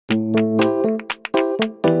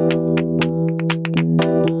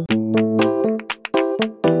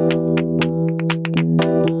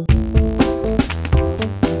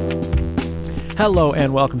Hello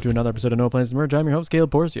and welcome to another episode of No Plans to Merge. I'm your host, Caleb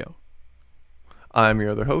Porzio. I'm your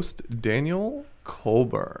other host, Daniel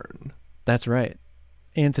Colburn. That's right.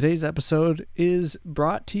 And today's episode is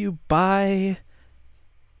brought to you by...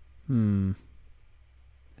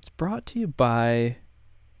 It's brought to you by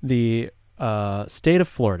the state of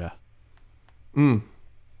Florida.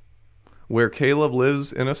 Where Caleb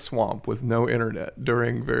lives in a swamp with no internet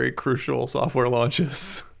during very crucial software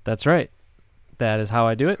launches. That's right. That is how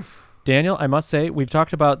I do it. Daniel, I must say, we've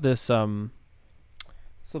talked about this little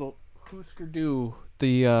Husker-Du,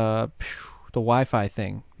 the Wi-Fi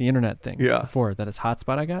thing, the internet thing before, that it's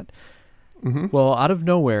hotspot I got. Mm-hmm. Well, out of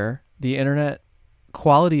nowhere, the internet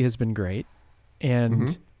quality has been great,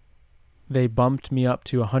 and they bumped me up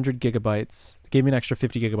to 100 gigabytes, gave me an extra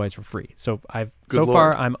 50 gigabytes for free. So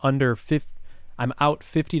far I'm out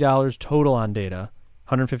 $50 total on data,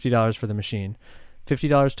 $150 for the machine,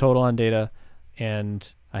 $50 total on data,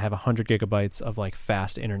 and I have 100 gigabytes of like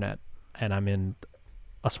fast internet, and I'm in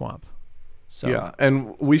a swamp. So yeah,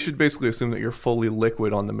 and we should basically assume that you're fully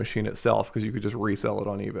liquid on the machine itself because you could just resell it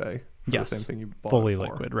on eBay for the same thing you bought fully it for.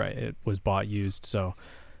 liquid, right? It was bought used, so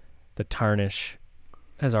the tarnish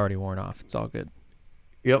has already worn off. It's all good.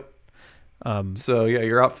 Yep. So yeah,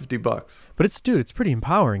 you're out $50. But it's pretty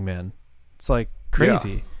empowering, man. It's like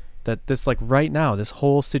crazy that this, like right now, this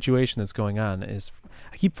whole situation that's going on is,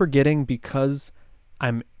 I keep forgetting because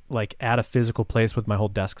I'm like at a physical place with my whole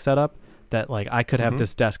desk set up that like I could have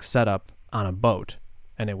this desk set up on a boat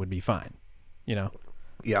and it would be fine, you know?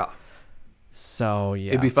 Yeah. So yeah.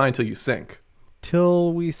 It'd be fine till you sink.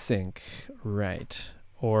 Till we sink, right.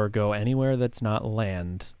 Or go anywhere that's not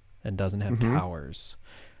land and doesn't have towers.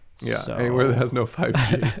 Yeah, so... anywhere that has no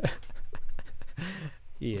 5G.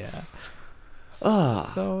 Yeah.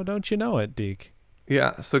 So don't you know it, Deke?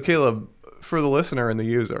 Yeah, so Caleb, for the listener and the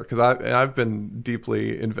user, because I've been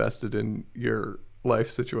deeply invested in your life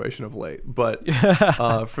situation of late, but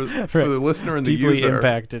for the listener and the deeply user,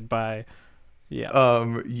 impacted by,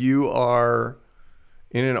 you are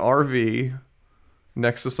in an RV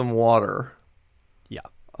next to some water,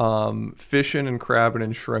 fishing and crabbing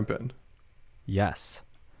and shrimping. Yes.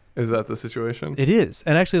 Is that the situation? It is.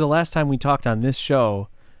 And actually, the last time we talked on this show,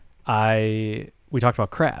 we talked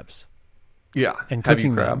about crabs. Yeah. And have you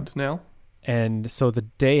cooking crabbed them. now? And so the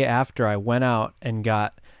day after, I went out and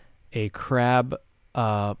got a crab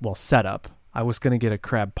setup. I was going to get a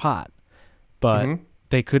crab pot, but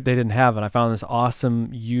they didn't have it. I found this awesome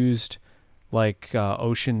used like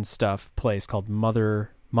ocean stuff place called Mother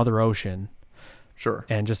Ocean. Sure.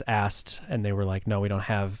 And just asked, and they were like, no, we don't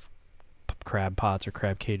have crab pots or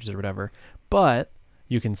crab cages or whatever, but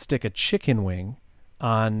you can stick a chicken wing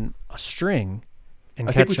on a string and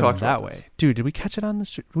catch them that way. Dude, did we catch it on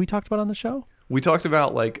the we talked about it on the show? We talked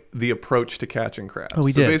about like the approach to catching crabs. Oh,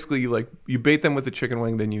 we did. So basically you bait them with the chicken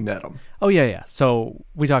wing, then you net them. Oh, yeah. So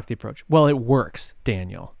we talked the approach. Well, it works,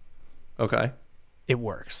 Daniel. Okay. It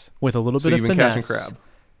works. With a little bit of finesse. So you've been catching crab.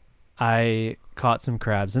 I caught some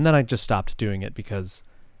crabs, and then I just stopped doing it because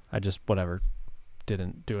I just,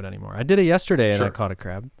 didn't do it anymore. I did it yesterday, and I caught a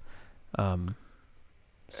crab. And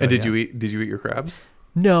did you eat your crabs?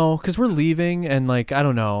 No, because we're leaving, and like, I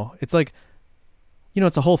don't know. It's like,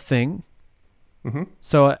 it's a whole thing. Mm-hmm.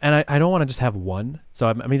 So, and I don't want to just have one. So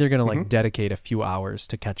I'm either going to like dedicate a few hours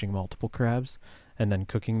to catching multiple crabs and then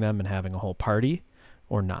cooking them and having a whole party,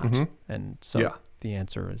 or not. And so the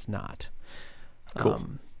answer is not. Cool.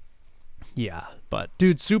 Yeah, but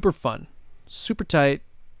dude, super fun, super tight,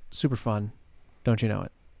 super fun. Don't you know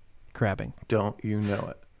it? Crabbing. Don't you know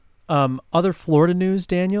it? Other Florida news,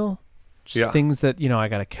 Daniel. Just things that I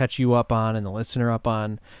got to catch you up on and the listener up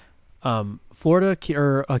on. Florida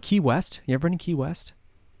or Key West. You ever been to Key West?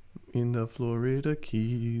 In the Florida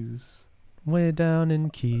Keys. Way down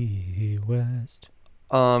in Key West.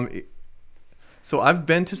 So I've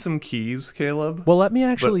been to some keys, Caleb. Well, let me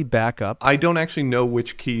actually back up. I don't actually know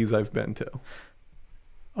which keys I've been to.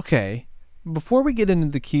 Okay. Before we get into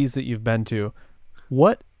the keys that you've been to,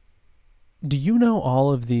 what do you know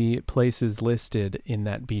all of the places listed in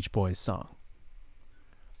that Beach Boys song?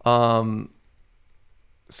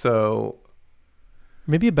 So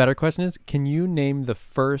maybe a better question is, can you name the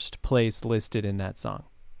first place listed in that song?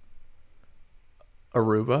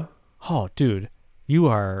 Aruba. Oh, dude, you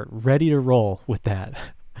are ready to roll with that.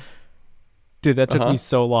 Dude, that took me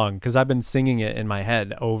so long because I've been singing it in my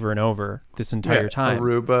head over and over this entire time.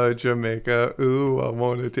 Aruba, Jamaica, ooh, I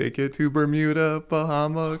want to take you to Bermuda,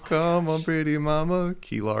 Bahama, come on, pretty mama,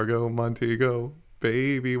 Key Largo, Montego,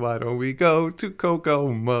 baby, why don't we go to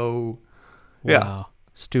Kokomo? Wow. Yeah.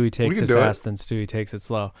 Stewie takes it fast, then Stewie takes it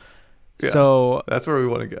slow. Yeah, so that's where we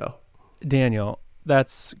want to go. Daniel,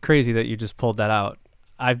 that's crazy that you just pulled that out.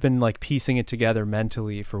 I've been like piecing it together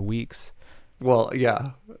mentally for weeks. Well,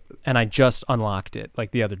 yeah. And I just unlocked it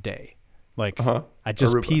like the other day. Like I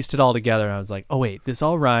just Aruba. pieced it all together and I was like, oh wait, this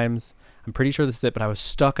all rhymes. I'm pretty sure this is it, but I was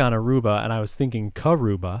stuck on Aruba and I was thinking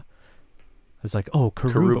Karuba. I was like, oh,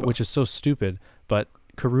 Karuba, which is so stupid. But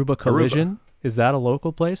Karuba Collision, is that a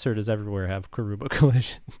local place or does everywhere have Karuba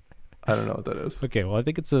Collision? I don't know what that is. Okay, well, I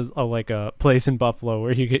think it's like a place in Buffalo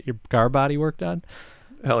where you get your car body worked on.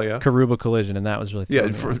 Hell yeah. Karuba Collision, and that was really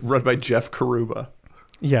run by Jeff Karuba.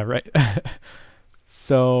 Yeah, right.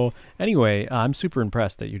 So anyway, I'm super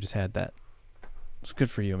impressed that you just had that. It's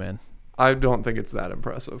good for you, man. I don't think it's that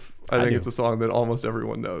impressive. I think do. it's a song that almost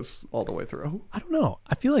everyone knows all the way through. I don't know.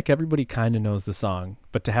 I feel like everybody kind of knows the song,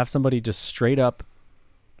 but to have somebody just straight up,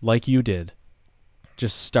 like you did,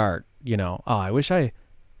 just start, oh, I wish I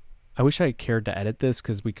cared to edit this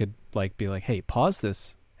because we could like be like, hey, pause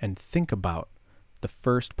this and think about the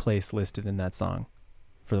first place listed in that song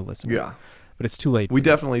for the listener. Yeah. But it's too late. We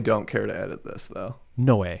definitely don't care to edit this, though.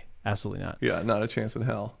 No way. Absolutely not. Yeah, not a chance in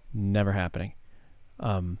hell. Never happening.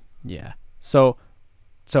 Yeah. So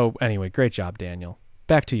anyway, great job, Daniel.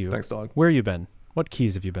 Back to you. Thanks, dog. Where you been? What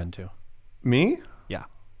keys have you been to? Me? Yeah.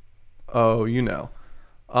 Oh,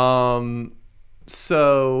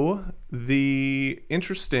 So the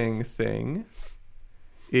interesting thing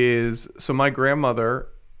is, so my grandmother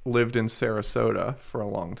lived in Sarasota for a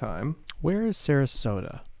long time. Where is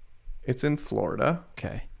Sarasota? It's in Florida.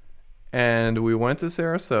 Okay. And we went to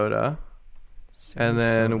Sarasota. And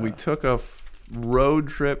then we took a road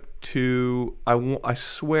trip to, I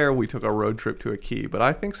swear we took a road trip to a key, but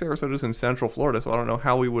I think Sarasota's in Central Florida, so I don't know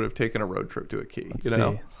how we would have taken a road trip to a key. Let's see.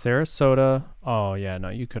 Sarasota. Oh, yeah, no,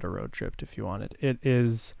 you could have road tripped if you wanted. It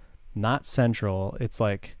is not central. It's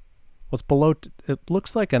like, what's below, it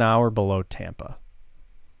looks like an hour below Tampa.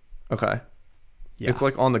 Okay. Yeah. It's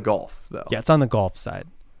like on the Gulf, though. Yeah, it's on the Gulf side.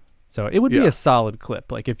 So it would be a solid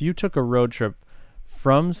clip. Like if you took a road trip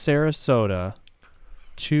from Sarasota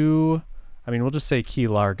to, I mean, we'll just say Key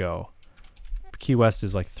Largo. Key West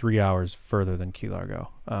is like 3 hours further than Key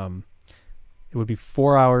Largo. It would be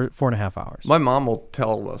 4.5 hours. My mom will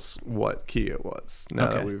tell us what key it was now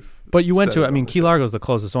that we've. But you went to, I mean, Key Largo is the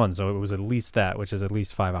closest one, so it was at least that, which is at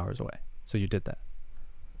least 5 hours away. So you did that.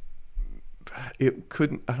 It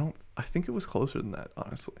couldn't, I think it was closer than that,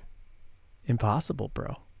 honestly. Impossible,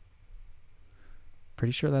 bro.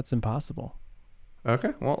 Pretty sure that's impossible.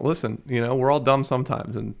 Okay, well, listen, we're all dumb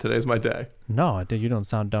sometimes, and today's my day. No, you don't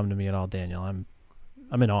sound dumb to me at all, Daniel. I'm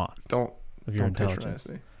in awe of your intelligence.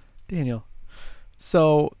 Me. Daniel.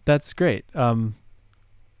 So that's great.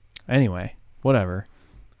 Anyway, whatever.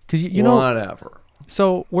 Because whatever.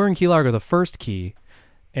 So we're in Key Largo, the first key,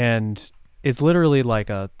 and it's literally like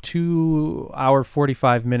a 2-hour,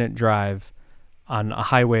 45-minute drive on a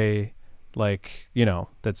highway, like,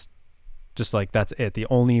 that's just like, that's it. The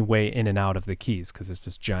only way in and out of the Keys, because it's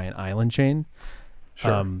this giant island chain.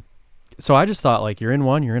 Sure. So I just thought, like, you're in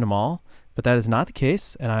one, you're in them all, but that is not the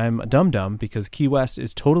case, and I'm a dum-dum because Key West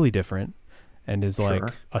is totally different and is like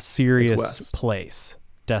a serious place,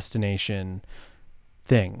 destination,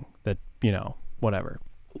 thing that, whatever.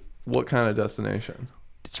 What kind of destination?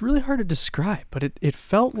 It's really hard to describe, but it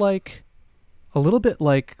felt like a little bit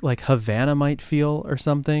like Havana might feel or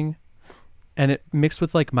something. And it mixed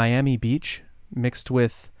with like Miami Beach, mixed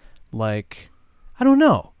with like, I don't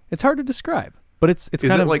know. It's hard to describe, but it's is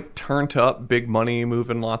kind it of like turned up, big money,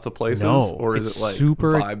 moving lots of places, or is it like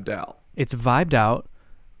super vibed out? It's vibed out,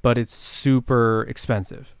 but it's super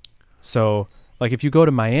expensive. So like if you go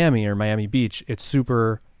to Miami or Miami Beach, it's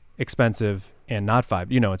super expensive and not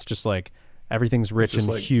vibed. It's just like everything's rich and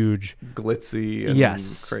like huge, glitzy and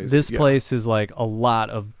crazy. This place is like a lot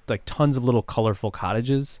of like tons of little colorful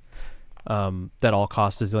cottages. That all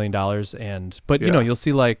cost $1 zillion, but you'll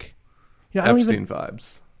see like, Epstein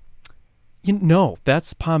vibes. No,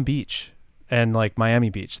 that's Palm Beach and like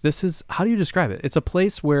Miami Beach. This is, how do you describe it? It's a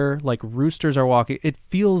place where like roosters are walking. It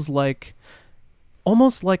feels like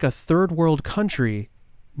almost like a third world country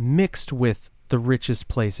mixed with the richest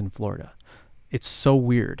place in Florida. It's so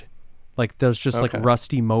weird. Like there's just like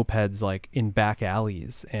rusty mopeds like in back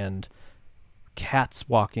alleys and cats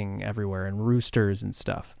walking everywhere and roosters and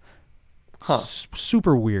stuff.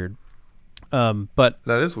 Super weird. But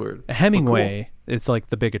that is weird. Hemingway, it's like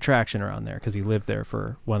the big attraction around there because he lived there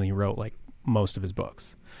for when he wrote like most of his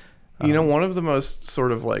books. One of the most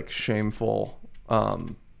sort of like shameful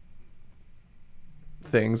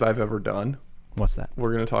things I've ever done. What's that?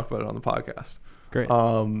 We're going to talk about it on the podcast. Great.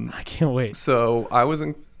 I can't wait. So I was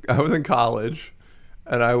in college,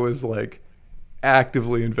 and I was like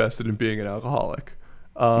actively invested in being an alcoholic.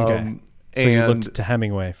 So you looked to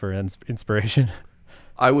Hemingway for inspiration.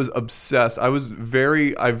 I was obsessed. I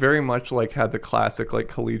very much like had the classic like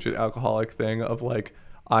collegiate alcoholic thing of like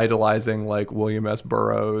idolizing like William S.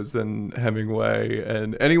 Burroughs and Hemingway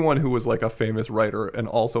and anyone who was like a famous writer and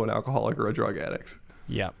also an alcoholic or a drug addict.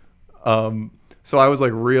 Yeah. So I was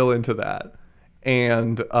like real into that.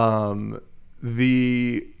 And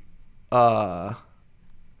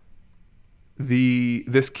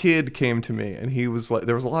this kid came to me, and he was like,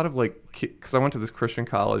 there was a lot of like, because I went to this Christian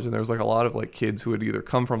college, and there was like a lot of like kids who had either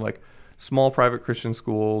come from like small private Christian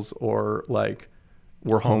schools or like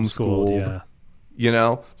were homeschooled, yeah. you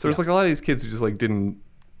know? So there's like a lot of these kids who just like didn't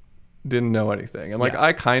know anything. And like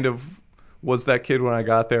I kind of was that kid when I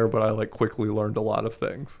got there, but I like quickly learned a lot of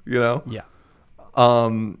things, you know? Yeah.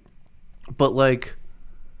 But like,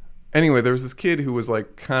 anyway, there was this kid who was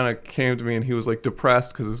like kind of came to me, and he was like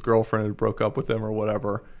depressed because his girlfriend had broke up with him or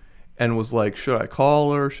whatever, and was like, should I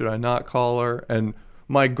call her? Should I not call her? And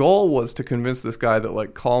my goal was to convince this guy that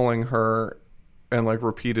like calling her and like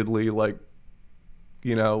repeatedly like,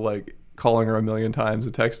 you know, like calling her a million times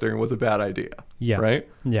and texting her was a bad idea. Yeah. Right?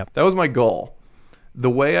 Yeah. That was my goal. The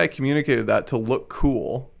way I communicated that to look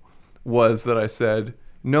cool was that I said,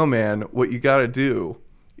 no, man, what you got to do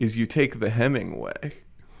is you take the Hemingway.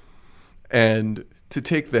 And to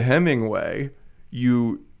take the Hemingway,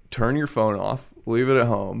 you turn your phone off, leave it at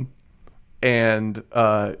home, and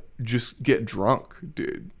just get drunk,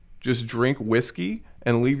 dude. Just drink whiskey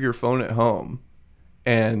and leave your phone at home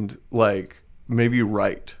and, like, maybe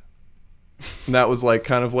write. And that was, like,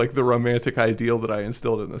 kind of like the romantic ideal that I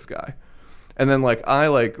instilled in this guy. And then, like, I,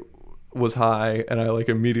 like, was high, and I, like,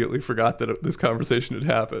 immediately forgot that this conversation had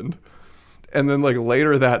happened. And then, like,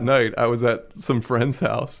 later that night, I was at some friend's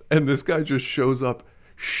house, and this guy just shows up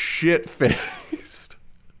shit-faced.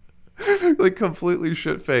 Like, completely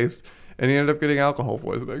shit-faced. And he ended up getting alcohol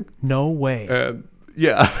poisoning. No way. And,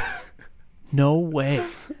 yeah. No way.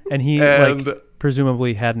 And he, like,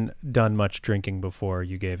 presumably hadn't done much drinking before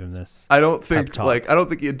you gave him this. I don't think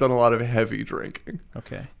he had done a lot of heavy drinking.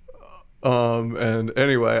 Okay. And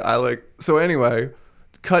anyway,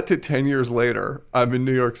 cut to 10 years later, I'm in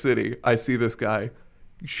New York City. I see this guy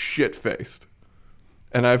shit-faced.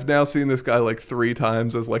 And I've now seen this guy like 3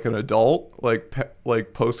 times as like an adult,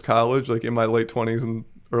 like post-college, like in my late 20s and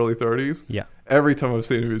early 30s. Yeah. Every time I've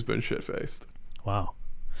seen him, he's been shit-faced. Wow.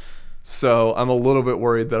 So I'm a little bit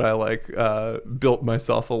worried that I like built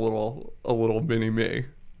myself a little mini me.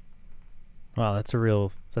 Wow, that's a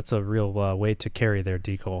real way to carry their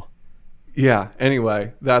decal. Yeah.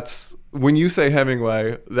 Anyway, that's when you say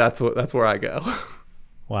Hemingway, that's where I go.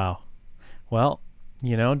 Wow. Well,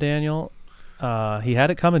 you know, Daniel, he had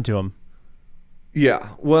it coming to him. Yeah.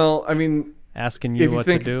 Well, I mean, asking you what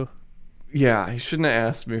to do. Yeah, he shouldn't have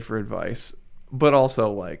asked me for advice. But also,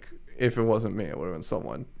 like, if it wasn't me, it would have been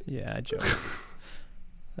someone. Yeah, I joke.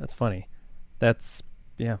 That's funny. That's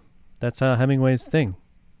Hemingway's thing.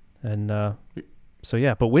 And so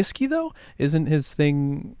yeah, but whiskey though, isn't his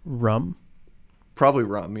thing rum? Probably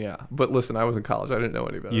rum, yeah. But listen, I was in college. I didn't know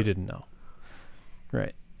any better. You didn't know.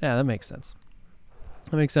 Right. Yeah, that makes sense.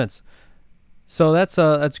 So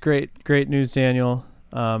that's great news, Daniel.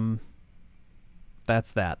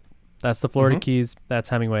 That's that. That's the Florida Keys. That's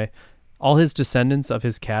Hemingway. All his descendants of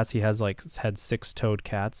his cats, he had 6-toed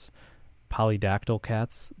cats, polydactyl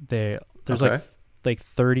cats. There's like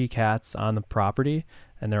 30 cats on the property,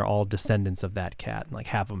 and they're all descendants of that cat. And like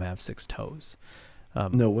half of them have 6 toes.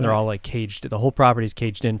 No way. They're all like caged. The whole property's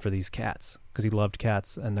caged in for these cats because he loved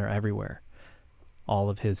cats, and they're everywhere. All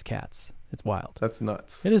of his cats. It's wild. That's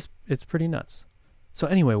nuts. It is. It's pretty nuts. So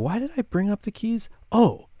anyway, why did I bring up the Keys?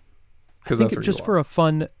 Oh, I think just for a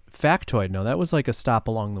fun factoid. No, that was like a stop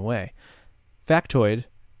along the way. Factoid,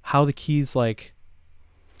 how the Keys, like,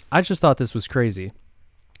 I just thought this was crazy.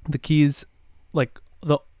 The Keys, like,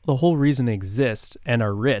 the whole reason they exist and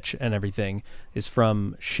are rich and everything is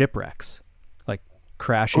from shipwrecks, like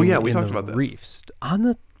crashing we talked about reefs.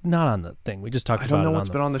 Not on the thing. We just talked about it. I don't know what's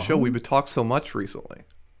been on the show. We've been talked so much recently.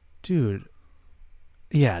 Dude.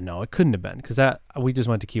 Yeah, no, it couldn't have been because we just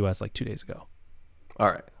went to Key West like 2 days ago. All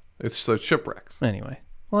right. It's shipwrecks. Anyway.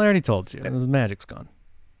 Well, I already told you. The magic's gone.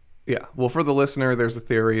 Yeah. Well, for the listener, there's a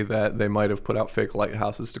theory that they might have put out fake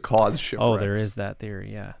lighthouses to cause shipwrecks. Oh, there is that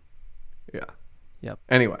theory, yeah. Yeah. Yep.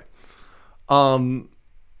 Anyway. So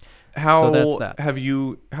that's that. How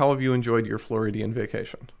have you enjoyed your Floridian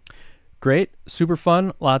vacation? Great. Super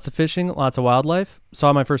fun. Lots of fishing, lots of wildlife.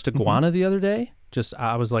 Saw my first iguana the other day.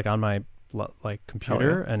 I was like on my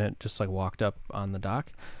computer and it just like walked up on the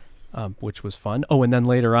dock, which was fun. Oh, and then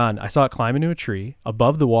later on, I saw it climb into a tree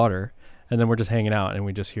above the water, and then we're just hanging out and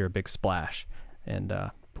we just hear a big splash, and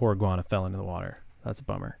poor iguana fell into the water. That's a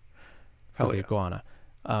bummer for the Yeah. iguana.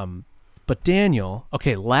 But Daniel,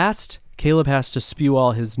 okay, last, Caleb has to spew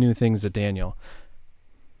all his new things at Daniel.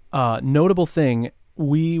 Notable thing,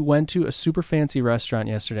 we went to a super fancy restaurant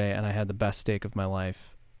yesterday, and I had the best steak of my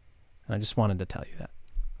life. And I just wanted to tell you that.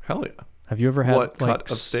 Hell yeah. Have you ever had What cut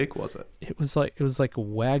of steak was it? It was like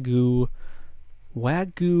Wagyu.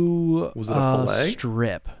 Was it a fillet?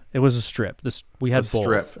 Strip. It was a strip. We had A both.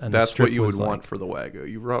 strip. And the That's strip what you would was want for the Wagyu.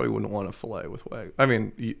 You probably wouldn't want a fillet with Wagyu. I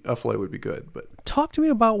mean, a fillet would be good, but Talk to me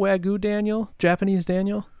about Wagyu, Daniel. Japanese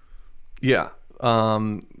Daniel. yeah.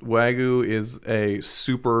 Wagyu is a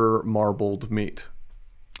super marbled meat.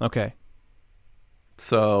 Okay.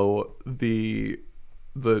 So the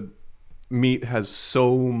meat has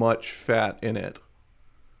so much fat in it.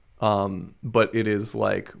 But it is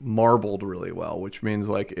like marbled really well, which means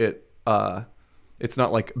like it's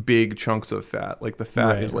not like big chunks of fat. Like the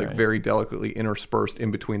fat is like very delicately interspersed in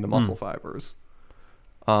between the muscle fibers.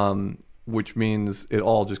 Which means it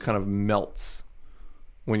all just kind of melts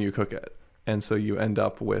when you cook it. And so you end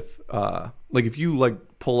up with like if you like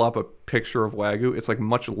pull up a picture of Wagyu, it's like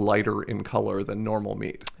much lighter in color than normal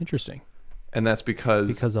meat. Interesting. And that's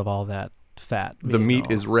because of all that fat. The meat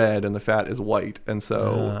is red and the fat is white, and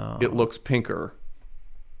so it looks pinker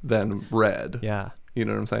than red. Yeah. You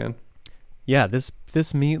know what I'm saying? Yeah, this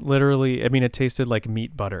meat literally, I mean, it tasted like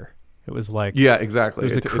meat butter. It was like, yeah, exactly. It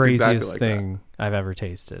was the It's craziest exactly like thing I've ever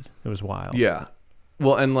tasted. It was wild. Yeah.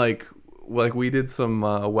 Well, and like we did some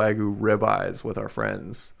Wagyu ribeyes with our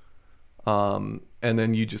friends, and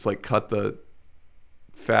then you just like cut the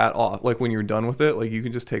fat off. Like when you're done with it, like you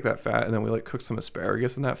can just take that fat, and then we like cook some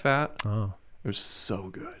asparagus in that fat. Oh, it was so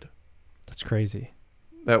good. That's crazy.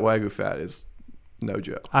 That Wagyu fat is no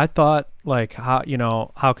joke. I thought like how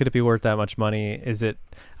could it be worth that much money? Is it?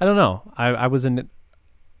 I don't know. I wasn't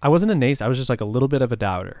a nace. I was just like a little bit of a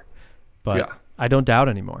doubter, but Yeah. I don't doubt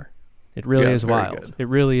anymore. It really is it's very wild. good. It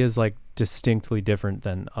really is like distinctly different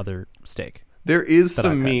than other steak. There is that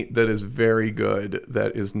some I've had. meat that is very good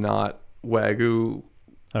that is not Wagyu.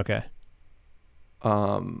 Okay.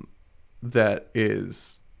 That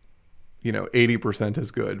is, 80%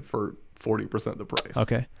 as good for 40% the price.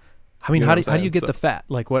 Okay. I mean, You know how what do I'm you get saying? the fat?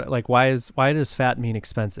 Like what? Like why does fat mean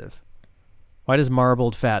expensive? Why does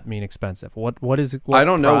marbled fat mean expensive? What I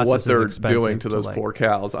don't know what process is they're expensive doing to those like, poor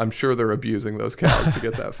cows. I'm sure they're abusing those cows to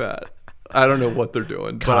get that fat. I don't know what they're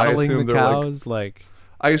doing, but I coddling assume the they're cows like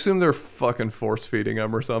I assume they're fucking force feeding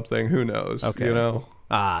them or something. Who knows? Okay.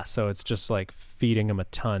 So it's just like feeding them a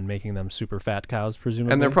ton, making them super fat cows,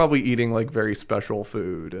 presumably. And they're probably eating like very special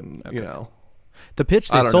food, and the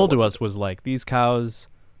pitch I they don't sold know to what us was like these cows,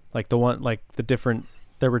 like there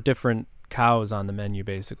were different cows on the menu,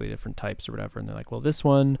 basically different types or whatever, and they're like, well, this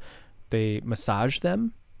one they massage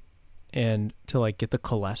them and to like get the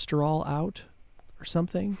cholesterol out or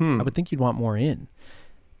something. I would think you'd want more in,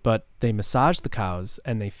 but they massage the cows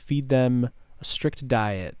and they feed them a strict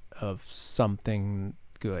diet of something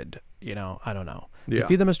good. I don't know. They Yeah.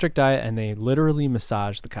 feed them a strict diet and they literally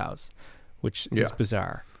massage the cows, which is Yeah.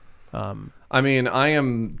 bizarre. I mean, I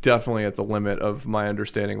am definitely at the limit of my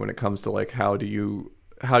understanding when it comes to like how do you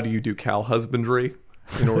do cow husbandry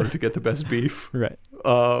in order to get the best beef. Right.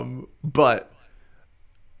 But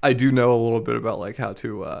I do know a little bit about like how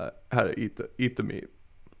to eat the meat.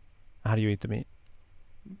 How do you eat the meat?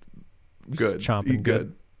 Good. Just chomping Eat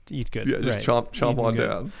good. Eat good. Yeah, just right. chomp Eating on good.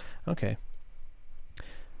 down. Okay.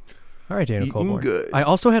 All right, Daniel Eating Colborn. good, I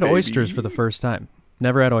also had baby. oysters for the first time.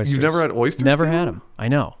 Never had oysters. You've never had oysters? Never Caleb? had them. I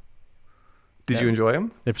know. Did you enjoy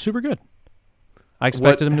them? They're super good. I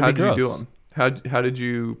expected them to how be gross. did you do them? How did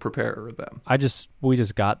you prepare them? We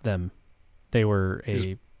just got them. They were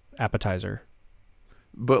a appetizer.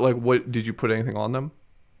 But like, what did you put anything on them?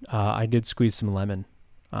 I did squeeze some lemon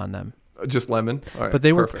on them, Just lemon. All right, but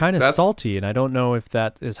they were perfect. kind of That's- salty, and I don't know if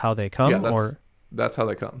that is how they come Yeah, or that's how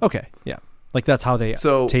they come. okay, yeah, like that's how they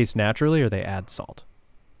So taste naturally, or they add salt.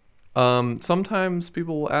 sometimes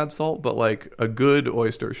people will add salt, but like a good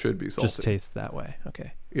oyster should be salty. Just taste that way.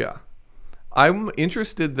 Okay. Yeah. I'm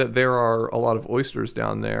interested that there are a lot of oysters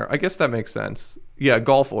down there. I guess that makes sense. Yeah,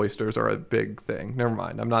 Gulf oysters are a big thing. Never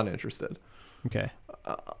mind. I'm not interested. Okay.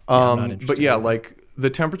 I'm not interested But yeah, either. like the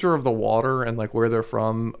temperature of the water and like where they're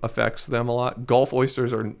from affects them a lot. Gulf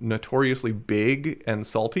oysters are notoriously big and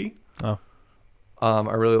salty. Oh.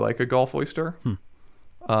 I really like a Gulf oyster.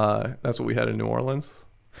 That's what we had in New Orleans.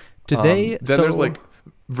 Did they? Then there's like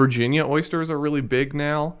Virginia oysters are really big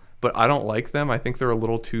now, but I don't like them. I think they're a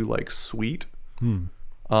little too like sweet, and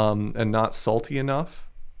not salty enough.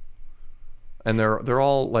 And they're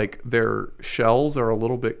all like their shells are a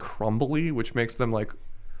little bit crumbly, which makes them like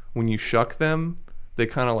when you shuck them, they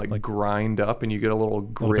kind of like grind up and you get a little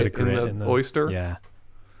grit, in the oyster. Yeah.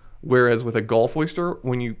 Whereas with a Gulf oyster,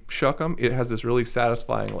 when you shuck them, it has this really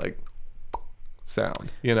satisfying like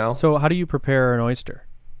sound, you know? So how do you prepare an oyster?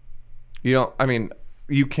 You know, I mean,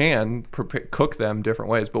 you can cook them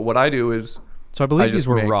different ways, but what I do is... So I believe these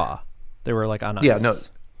were raw. They were like on ice. Yeah, no.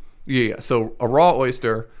 Yeah. So a raw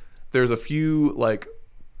oyster, there's a few like,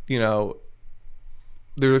 you know,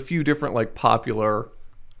 there's a few different like popular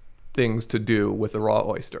things to do with a raw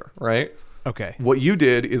oyster, right? Okay. What you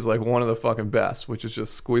did is like one of the fucking best, which is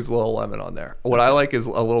just squeeze a little lemon on there. What I like is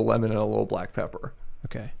a little lemon and a little black pepper.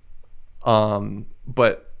 Okay.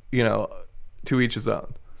 But you know, to each his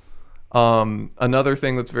own. Another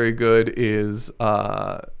thing that's very good is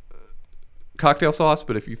cocktail sauce.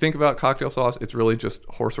 But if you think about cocktail sauce, it's really just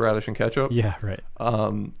horseradish and ketchup. Yeah, right.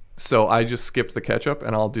 So I just skip the ketchup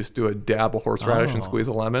and I'll just do a dab of horseradish and squeeze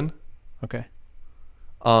a lemon. Okay.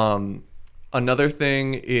 Another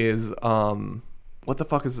thing is what the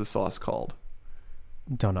fuck is the sauce called?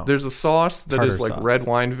 Don't know. There's a sauce that Tartar is like sauce. red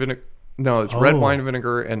wine vinegar. No, it's red wine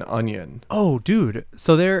vinegar and onion. Oh, dude.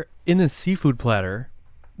 So there in the seafood platter,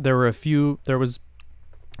 there was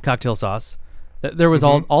cocktail sauce. There was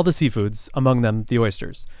all the seafoods, among them the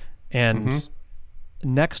oysters. And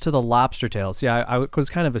next to the lobster tails, I was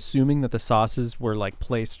kind of assuming that the sauces were like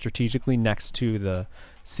placed strategically next to the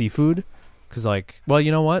seafood. Because like, well,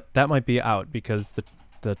 you know what? That might be out because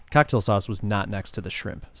the cocktail sauce was not next to the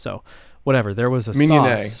shrimp. So whatever. There was a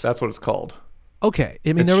mignonette, sauce. that's what it's called. Okay. I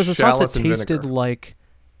mean, It's there was a sauce that tasted vinegar. like,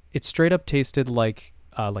 it straight up tasted like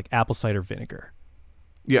apple cider vinegar.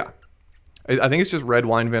 Yeah. I think it's just red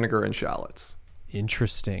wine vinegar and shallots.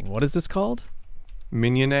 Interesting. What is this called?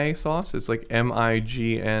 Mignonette sauce. It's like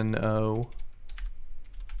Migno.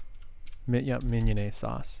 Mignonette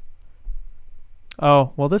sauce.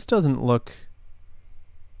 Oh, well, this doesn't look...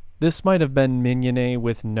 This might have been mignonette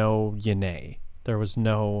with no yenne. There was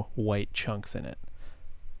no white chunks in it.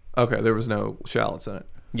 Okay, there was no shallots in it.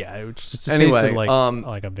 Yeah, it just Anyway, tasted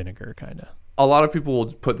like a vinegar, kind of. A lot of people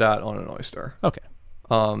will put that on an oyster. Okay.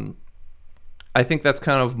 I think that's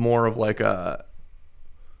kind of more of like a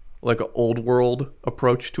old world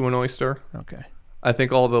approach to an oyster. Okay. I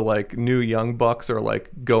think all the like new young bucks are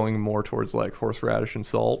like going more towards like horseradish and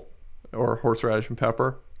salt or horseradish and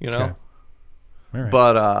pepper, you know? Okay. All right.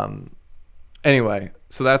 But anyway,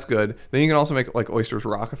 so that's good. Then you can also make like oysters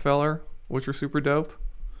Rockefeller, which are super dope.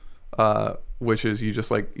 Which is you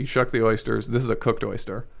just like you shuck the oysters. This is a cooked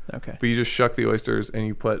oyster. Okay. But you just shuck the oysters and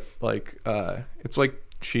you put like it's like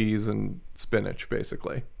cheese and spinach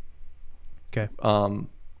basically. Okay.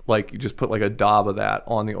 Like you just put like a daub of that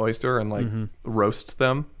on the oyster and like roast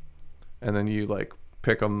them, and then you like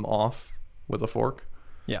pick them off with a fork.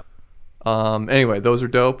 Yeah. Anyway, those are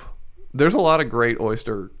dope. There's a lot of great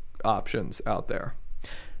oyster options out there.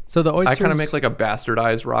 So the oysters... I kind of make like a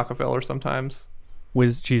bastardized Rockefeller sometimes.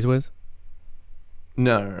 Cheese whiz?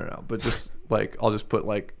 No. But just like I'll just put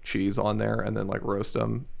like cheese on there and then like roast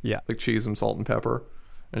them. Yeah. Like cheese and salt and pepper,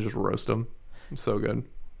 and just roast them. It's so good.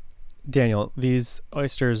 Daniel, these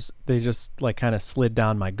oysters, they just like kind of slid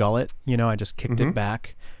down my gullet. You know, I just kicked it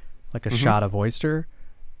back like a shot of oyster.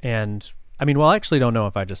 And I mean, well, I actually don't know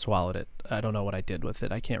if I just swallowed it. I don't know what I did with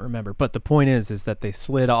it. I can't remember. But the point is that they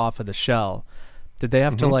slid off of the shell. Did they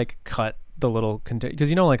have to like cut the little because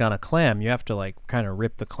you know, like on a clam, you have to like kind of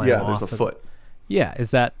rip the clam off. Yeah, there's a foot. Yeah, is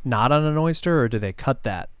that not on an oyster, or do they cut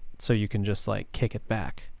that so you can just like kick it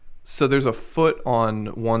back? So there's a foot on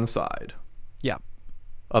one side. Yeah.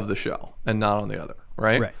 Of the shell and not on the other,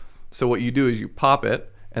 right? Right. So what you do is you pop it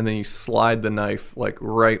and then you slide the knife like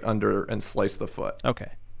right under and slice the foot.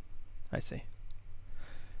 Okay. I see.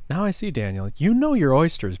 Now I see, Daniel. You know your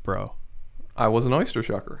oysters, bro. I was an oyster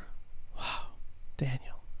shucker. Wow.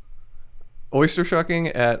 Daniel. Oyster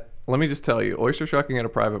shucking let me just tell you, oyster shucking at a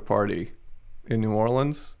private party in New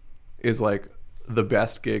Orleans is like the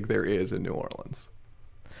best gig there is in New Orleans.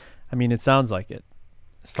 I mean, it sounds like it.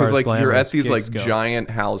 Because like you're at these like go.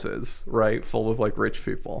 giant houses, right, full of like rich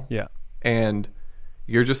people. Yeah. And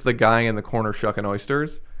you're just the guy in the corner shucking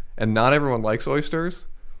oysters, and not everyone likes oysters.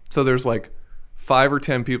 So there's like 5 or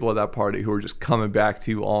 10 people at that party who are just coming back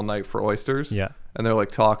to you all night for oysters. Yeah. And they're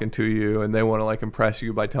like talking to you, and they want to like impress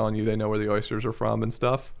you by telling you they know where the oysters are from and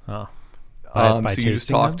stuff. Oh. So you just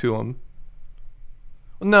talk to them.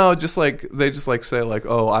 No, just like they just like say like,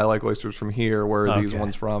 oh, I like oysters from here. Where are these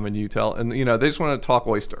ones from? And you tell, and you know, they just want to talk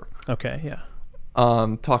oyster. Okay, yeah.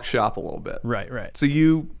 Talk shop a little bit. Right. So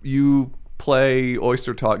you play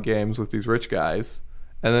oyster talk games with these rich guys,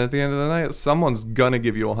 and then at the end of the night, someone's gonna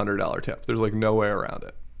give you $100 tip. There's like no way around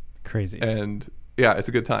it. Crazy. And yeah, it's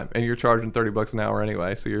a good time. And you're charging $30 an hour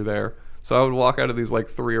anyway, so you're there. So I would walk out of these like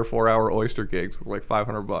 3 or 4 hour oyster gigs with like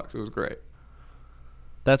 $500. It was great.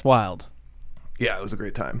 That's wild. Yeah, it was a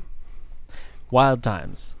great time. Wild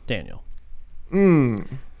times, Daniel. So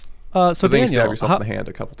Daniel, then you stab yourself in the hand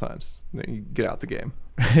a couple times. Then you get out the game.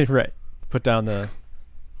 Right. Put down the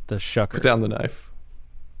shucker. Put down the knife.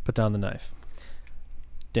 Put down the knife.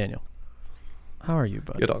 Daniel, how are you,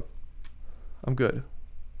 bud? Yeah, dog. I'm good.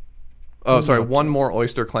 Oh, sorry. One more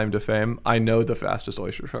oyster claim to fame. I know the fastest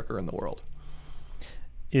oyster shucker in the world.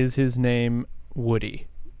 Is his name Woody?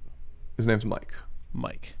 His name's Mike.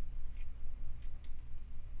 Mike.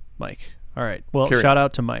 All right. Well, Carry shout on.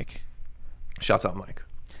 out to Mike. Shouts out, Mike.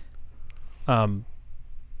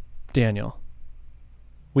 Daniel.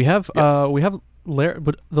 We have Yes.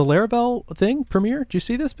 but the Laravel thing premiere. Did you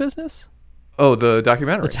see this business? Oh, the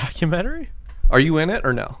documentary. The documentary? Are you in it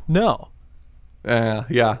or no? No.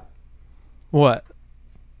 Yeah. What?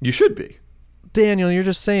 You should be. Daniel, you're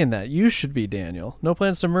just saying that. You should be Daniel. No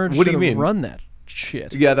Plans to Merge What do you should have mean? run that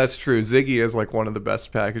shit. Yeah, that's true. Ziggy is like one of the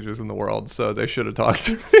best packages in the world, so they should have talked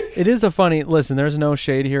to me. It is a funny listen, there's no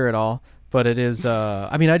shade here at all, but it is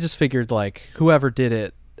I mean, I just figured like whoever did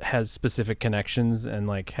it has specific connections and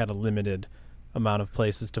like had a limited amount of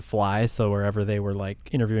places to fly, so wherever they were like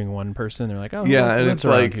interviewing one person, they're like, oh, who Yeah, else and lives it's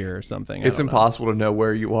around like here or something. It's impossible to know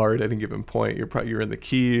where you are at any given point. You're in the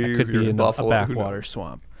Keys, Could you're be in in Buffalo, a who backwater knows?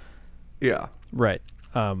 swamp. Yeah. Right.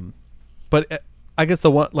 But I guess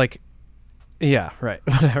the one like yeah, right.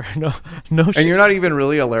 Whatever. No shit. And you're not even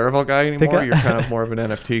really a Laravel guy anymore. got- You're kind of more of an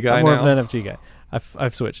NFT guy I'm more now. of an NFT guy.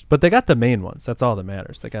 I've switched, but they got the main ones. That's all that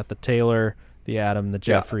matters. They got the Taylor, the Adam, the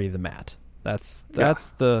Jeffrey, the Matt. That's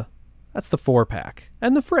the 4-pack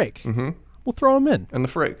and the Frake. Mm-hmm. We'll throw them in And the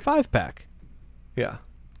Frake. 5-pack, Yeah.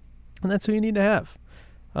 and that's who you need to have.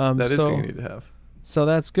 That is who you need to have. So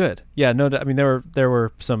that's good. Yeah. No. I mean, there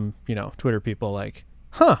were some Twitter people like,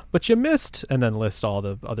 but you missed, and then list all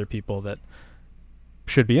the other people that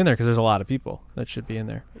should be in there because there's a lot of people that should be in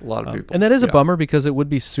there. A lot of people. And that is a Yeah. bummer because it would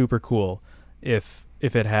be super cool if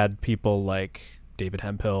it had people like David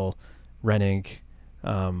Hemphill, Rennig,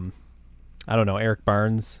 I don't know, Eric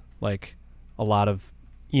Barnes, like a lot of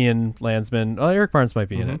Ian Landsman. Oh, Eric Barnes might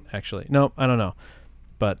be in it actually. No, I don't know.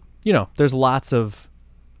 But there's lots of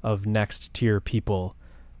next tier people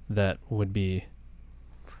that would be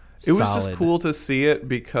It was solid. just cool to see it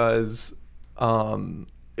because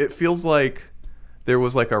it feels like there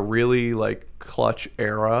was like a really like clutch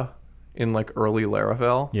era in like early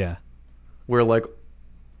Laravel Yeah. where like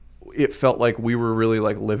it felt like we were really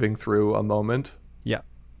like living through a moment, Yeah.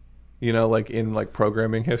 like in like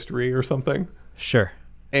programming history or something. Sure.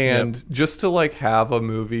 And just to like have a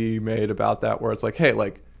movie made about that where it's like, hey,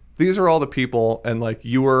 like these are all the people and like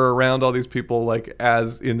you were around all these people like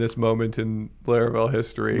as in this moment in Laravel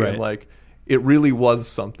history Right. and like it really was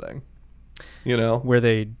something. Where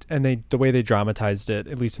the way they dramatized it,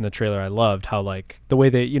 at least in the trailer, I loved how like the way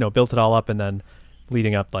they built it all up and then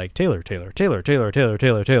leading up like Taylor,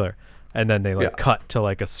 and then they like cut to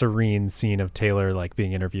like a serene scene of Taylor like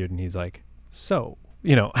being interviewed and he's like, so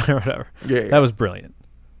or whatever. Yeah. That was brilliant.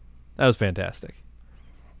 That was fantastic.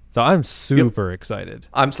 So I'm super excited.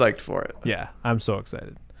 I'm psyched for it. Yeah, I'm so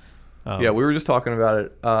excited. Yeah, we were just talking about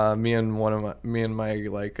it. Me and my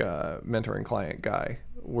like mentoring client guy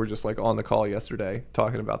were just like on the call yesterday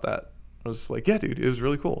talking about that. I was just like, yeah, dude, it was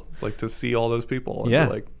really cool, like to see all those people and Yeah.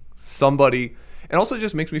 to, like somebody, and also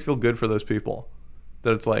just makes me feel good for those people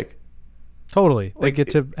that it's like, Totally. They like,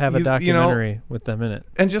 get to have a you know- documentary with them in it.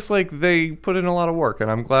 and just like they put in a lot of work,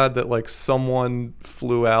 and I'm glad that like someone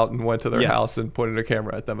flew out and went to their Yes. house and pointed a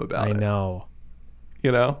camera at them about I it. know.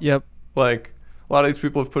 Like Yep. a lot of these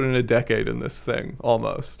people have put in a decade in this thing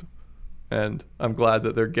almost, and I'm glad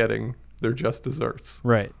that they're getting their just desserts.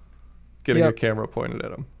 Right. Getting Yep. a camera pointed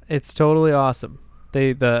at them. It's totally awesome.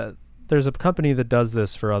 There's a company that does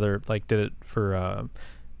this for other, like did it for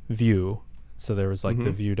View. So there was like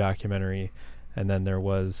the View documentary, and then there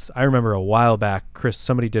was, I remember a while back,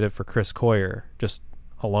 somebody did it for Chris Coyier just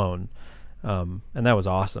alone, and that was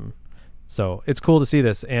awesome. So it's cool to see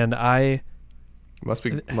this, and Must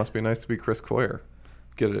be nice to be Chris Coyier.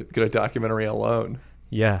 Get a documentary alone.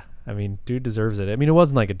 yeah, I mean, dude deserves it. I mean, it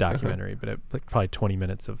wasn't like a documentary, but like probably 20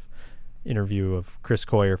 minutes of interview of Chris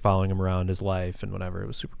Coyier following him around his life and whatever. It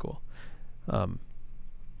was super cool.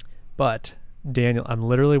 But Daniel, I'm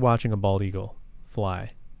literally watching a bald eagle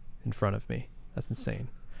fly in front of me. That's insane.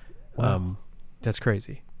 Wow. That's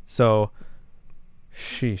crazy. So,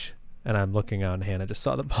 sheesh. And I'm looking out, and Hannah just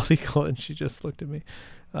saw the bald eagle, and she just looked at me.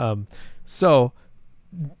 So,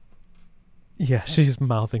 yeah, she's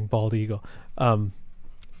mouthing bald eagle.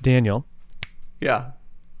 Daniel, Yeah.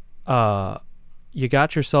 you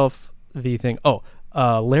got yourself the thing. Oh,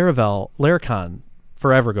 Laravel,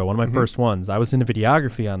 forever ago, one of my first ones. I was into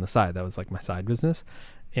videography on the side. That was like my side business.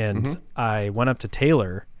 And I went up to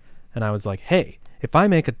Taylor and I was like, hey, if I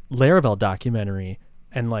make a Laravel documentary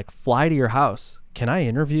and like fly to your house, can I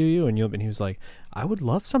interview you? And he was like, I would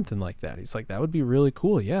love something like that. He's like, that would be really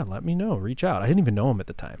cool. Yeah, let me know. Reach out. I didn't even know him at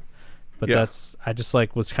the time. But I just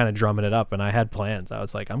like was kind of drumming it up, and I had plans. I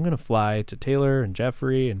was like, I'm going to fly to Taylor and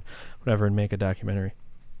Jeffrey and whatever and make a documentary.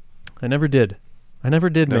 I never did.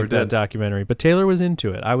 Make that documentary, but Taylor was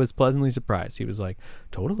into it. I was pleasantly surprised. He was like,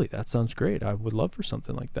 totally, that sounds great. I would love for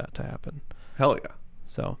something like that to happen. Hell yeah.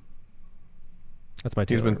 So that's my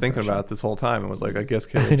Taylor He's been thinking about it this whole time and was like, I guess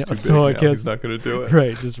Caleb's too big now. He's not going to do it.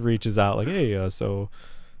 Right, just reaches out like, hey, so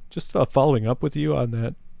just following up with you on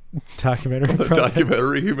that documentary. The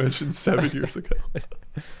documentary you mentioned 7 years ago.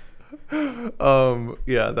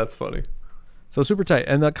 Yeah, that's funny. So super tight.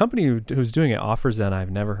 And the company who's doing it offers that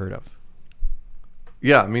I've never heard of.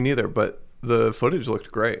 Yeah, me neither, but the footage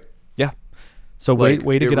looked great. Yeah. So way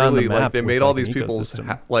to get on the map. Like, they made all these people's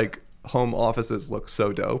like home offices look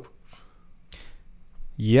so dope.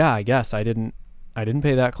 Yeah, I guess I didn't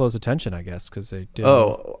pay that close attention, I guess, because they did.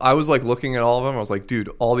 Oh, I was like looking at all of them. I was like, dude,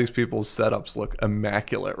 all these people's setups look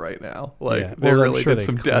immaculate right now. Like, yeah. They really did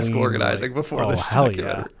some desk organizing before this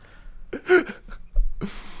documentary. Yeah.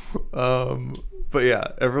 But yeah,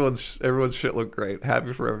 everyone's shit looked great.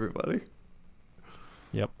 Happy for everybody.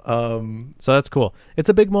 Yep. So that's cool. It's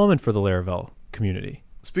a big moment for the Laravel community.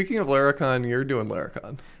 Speaking of Laracon, you're doing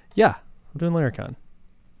Laracon. Yeah, I'm doing Laracon.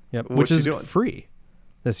 Yep, which is free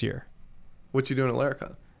this year. What you doing at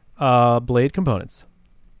Laracon? Blade components.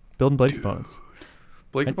 Building blade components.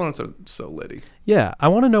 Blade components are so litty. Yeah, I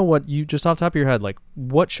want to know what you, just off the top of your head, like,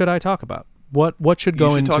 what should I talk about? What should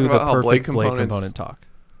go into the perfect blade component talk?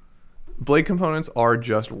 Blade components are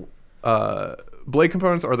just blade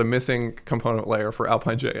components are the missing component layer for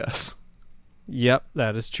Alpine.js. Yep,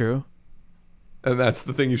 that is true. And that's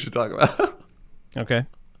the thing you should talk about. Okay.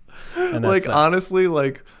 And like, honestly,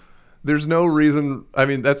 like, there's no reason. I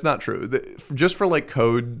mean, that's not true. Just for like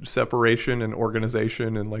code separation and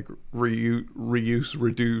organization and like reuse,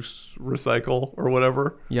 reduce, recycle, or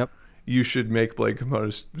whatever. Yep. You should make blade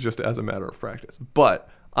components just as a matter of practice. But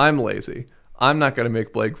I'm lazy. I'm not going to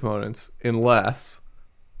make blade components unless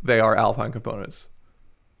they are Alpine components.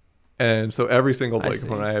 And so every single blade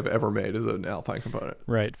component I have ever made is an Alpine component.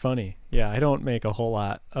 Right. Funny. Yeah, I don't make a whole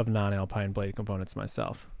lot of non-Alpine blade components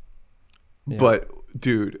myself. Yeah. But,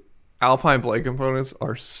 dude, Alpine blade components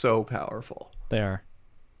are so powerful. They are.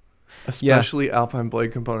 Especially Alpine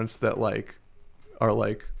blade components that like are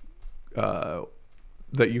like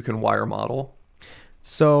that you can wire model.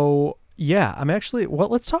 So yeah, I'm actually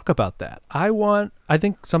let's talk about that. I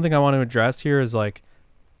think something I want to address here is like,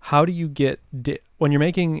 how do you get when you're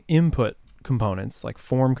making input components like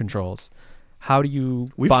form controls, how do you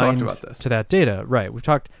bind talked about this. To that data? Right. We've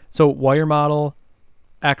talked. So wire model,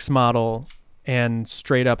 X model, and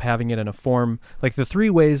straight up having it in a form, like the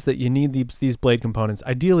three ways that you need these blade components.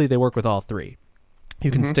 Ideally, they work with all three.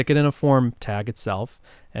 You can stick it in a form tag itself,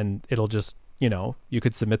 and it'll just, you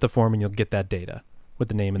could submit the form and you'll get that data with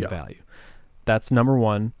the name and the value. That's number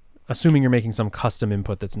one, assuming you're making some custom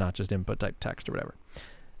input that's not just input type text or whatever.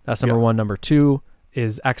 That's number one. Number two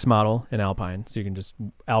is X model in Alpine, so you can just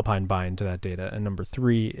Alpine bind to that data. And number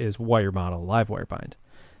three is wire model, live wire bind.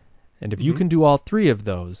 And if you can do all three of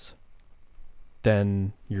those,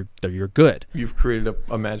 then you're good. You've created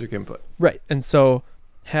a magic input. Right. And so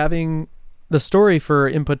having the story for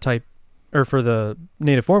input type, or for the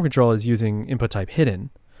native form control, is using input type hidden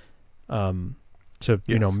to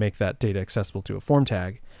make that data accessible to a form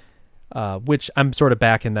tag, which I'm sort of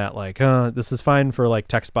back in that, like, this is fine for like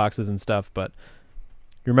text boxes and stuff. But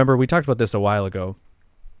you remember we talked about this a while ago.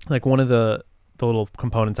 Like, one of the little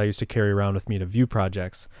components I used to carry around with me to view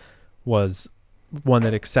projects was one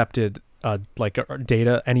that accepted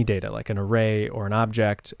any data, like an array or an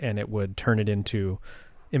object, and it would turn it into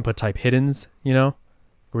input type hiddens,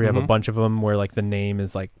 where you have a bunch of them where like the name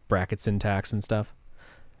is like bracket syntax and stuff.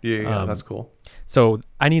 Yeah, that's cool. So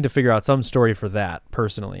I need to figure out some story for that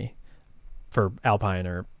personally, for Alpine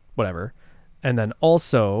or whatever. And then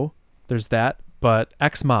also there's that, but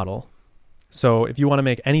X model. So if you want to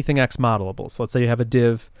make anything X modelable, so let's say you have a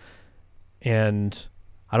div and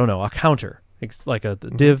I don't know, a counter. It's like a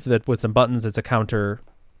div that with some buttons, it's a counter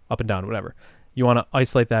up and down, whatever. You want to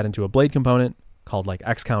isolate that into a blade component called like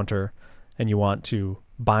X counter, and you want to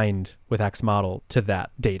bind with X model to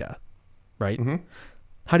that data, right?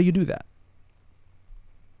 How do you do that?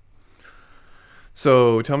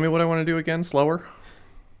 So tell me what I want to do again, slower.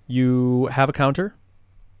 You have a counter,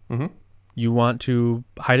 you want to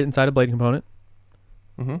hide it inside a blade component,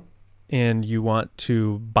 Mm-hmm. and you want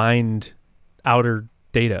to bind outer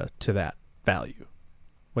data to that value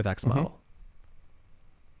with XModel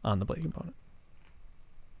on the blade component.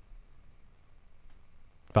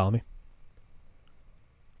 Follow me?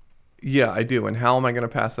 Yeah, I do. And how am I going to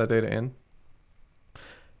pass that data in?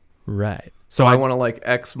 Right. So I want to like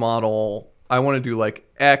X model. I want to do like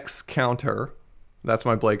X counter. That's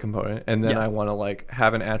my blade component. And then I want to like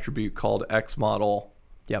have an attribute called X model.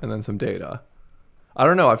 Yep. And then some data. I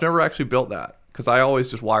don't know. I've never actually built that because I always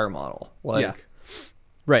just wire model. Like,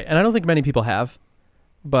 right. And I don't think many people have,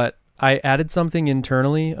 but I added something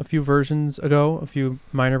internally a few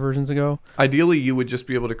minor versions ago. Ideally, you would just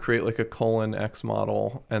be able to create like a :X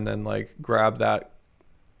model and then like grab that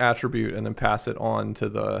attribute and then pass it on to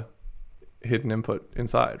the hidden input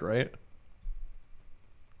inside, right?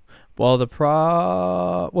 Well,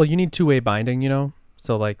 you need two-way binding,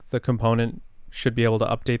 So like the component should be able to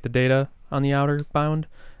update the data on the outer bound,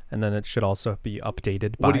 and then it should also be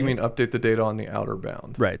updated by What do you mean update the data on the outer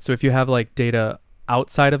bound? Right. So if you have like data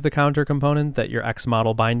outside of the counter component that your X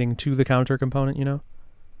model binding to the counter component,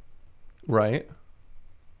 Right.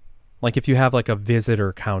 Like if you have like a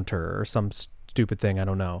visitor counter or some stupid thing, I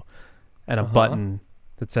don't know, and a button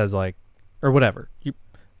that says like, or whatever,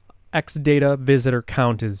 X data visitor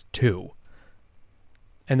count is 2.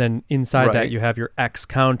 And then inside that you have your X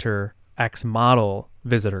counter, X model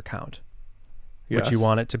visitor count, which you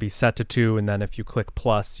want it to be set to 2. And then if you click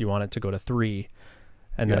plus, you want it to go to 3.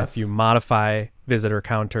 And then if you modify visitor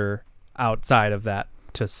counter outside of that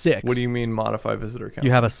to 6. What do you mean modify visitor counter?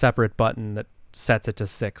 You have a separate button that sets it to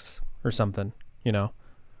 6 or something,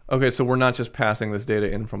 Okay, so we're not just passing this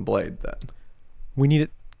data in from Blade then. We need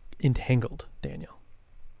it entangled, Daniel.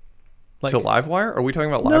 Like, to Livewire? Are we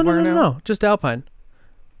talking about Livewire now? No, just Alpine.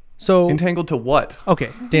 So entangled to what? Okay,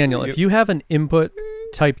 Daniel, if you have an input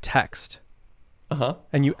type text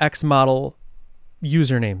and you X model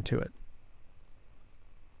username to it.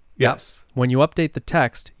 Yes. When you update the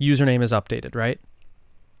text, username is updated, right?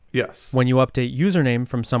 Yes. When you update username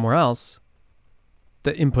from somewhere else,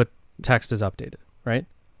 the input text is updated, right?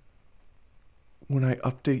 When I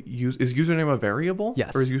update is username a variable?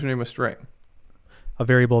 Yes. Or is username a string? A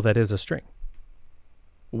variable that is a string.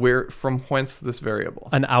 From whence this variable?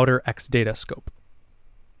 An outer X data scope.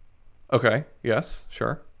 Okay. Yes.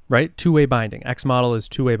 Sure. Right? Two-way binding. X model is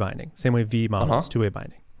two-way binding. Same way V model is two-way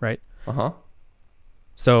binding, right?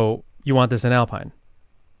 So you want this in Alpine.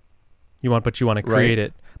 But you want to create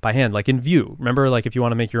it by hand, like in Vue. Remember, like if you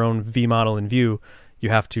want to make your own V model in Vue, you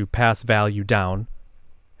have to pass value down,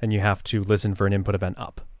 and you have to listen for an input event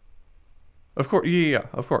up. Of course. Yeah,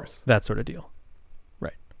 of course. That sort of deal.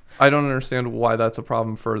 Right. I don't understand why that's a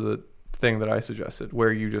problem for the thing that I suggested,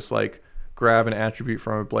 where you just like grab an attribute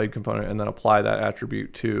from a Blade component and then apply that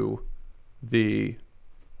attribute to the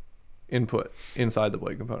input inside the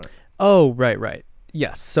Blade component. Oh, right.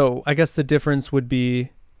 Yes. So I guess the difference would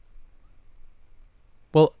be,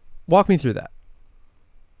 well, walk me through that.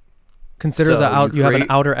 Consider you have an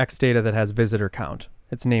outer X data that has visitor count.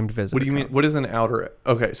 It's named visitor. What do you mean? What is an outer?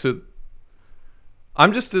 Okay, so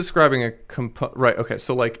I'm just describing a component. Right. Okay.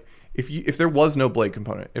 So like if there was no Blade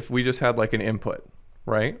component, if we just had like an input,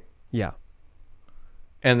 right? Yeah.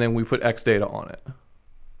 And then we put X data on it,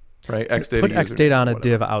 right? X data. Put X data on a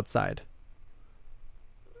div outside.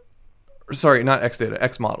 Sorry, not X data.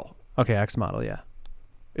 X model. Okay, X model. Yeah.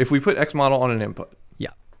 If we put X model on an input.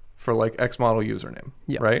 Yeah. For like X model username.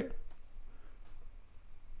 Yeah. Right.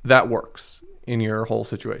 That works in your whole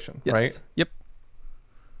situation, yes. right? Yep.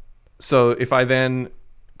 So if I then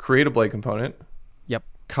create a Blade component,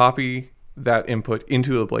 copy that input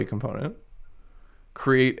into the Blade component,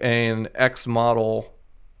 create an X model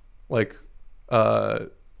like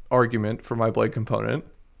argument for my Blade component,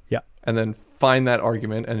 and then find that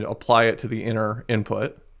argument and apply it to the inner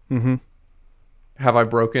input. Have I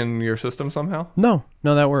broken your system somehow? No,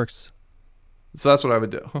 that works. So that's what I would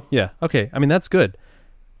do. Yeah. Okay. I mean, that's good.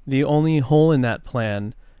 The only hole in that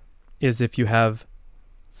plan is if you have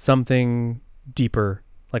something deeper.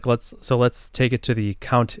 Like let's take it to the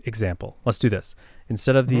count example. Let's do this.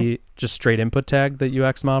 Instead of the just straight input tag that you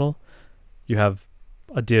X model, you have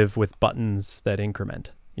a div with buttons that increment,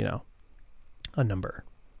 a number.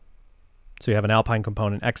 So you have an Alpine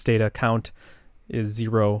component, X data count is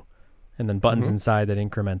 0, and then buttons inside that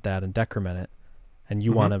increment that and decrement it. And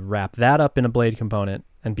you want to wrap that up in a Blade component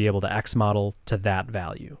and be able to X model to that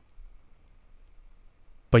value,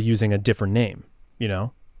 but using a different name,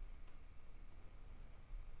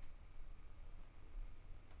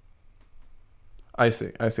 I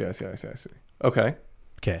see. Okay.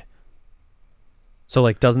 So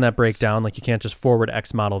like, doesn't that break down? Like, you can't just forward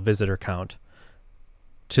X model visitor count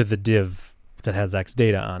to the div that has X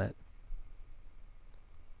data on it.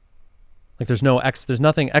 Like, there's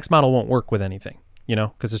nothing. X model won't work with anything,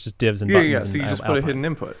 because it's just divs and buttons. Yeah. So you just put a hidden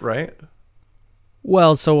input, right?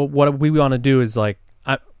 Well, so what we want to do is like,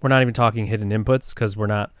 we're not even talking hidden inputs, because we're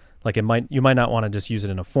not like, you might not want to just use it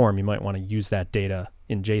in a form. You might want to use that data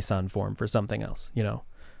in JSON form for something else,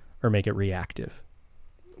 or make it reactive.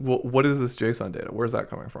 Well, what is this JSON data? Where's that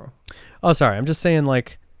coming from? Oh, sorry. I'm just saying,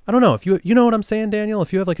 like, I don't know if you know what I'm saying, Daniel.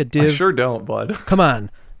 If you have like a div, I sure don't, bud. Come on,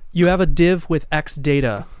 you have a div with X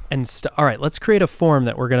data, and all right, let's create a form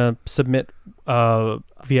that we're gonna submit via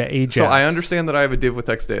Ajax. So I understand that I have a div with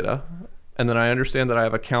X data, and then I understand that I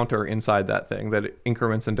have a counter inside that thing that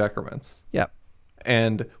increments and decrements. Yep.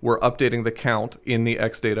 And we're updating the count in the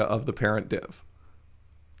X data of the parent div.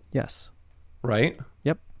 Yes. Right?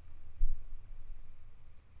 Yep.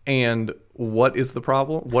 And what is the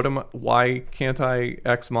problem? Why can't I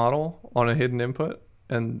X model on a hidden input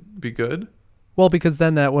and be good? Well, because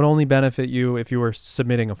then that would only benefit you if you were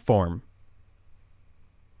submitting a form.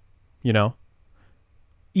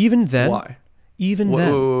 Even then. Why? Even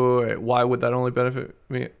then. Wait. Why would that only benefit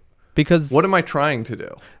me? Because what am I trying to do?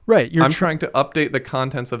 Right. I'm trying to update the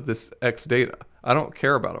contents of this X data. I don't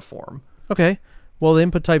care about a form. Okay. Well, the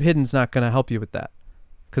input type hidden is not going to help you with that.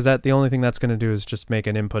 Because the only thing that's going to do is just make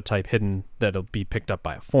an input type hidden that'll be picked up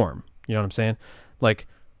by a form. You know what I'm saying? Like,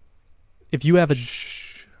 if you have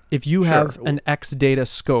an X data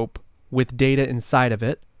scope with data inside of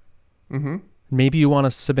it, maybe you want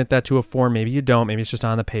to submit that to a form, maybe you don't, maybe it's just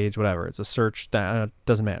on the page, whatever. It's a search, that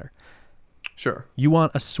doesn't matter. Sure. You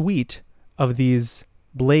want a suite of these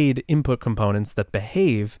Blade input components that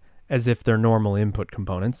behave as if they're normal input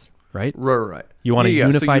components. Right? Right. You want a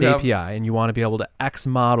unified API, and you want to be able to X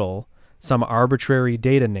model some arbitrary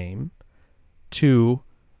data name to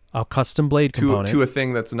a custom Blade component. To a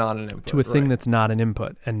thing that's not an input. To a thing that's not an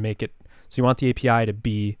input, and make it... So you want the API to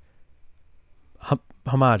be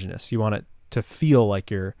homogeneous. You want it to feel like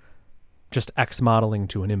you're just X modeling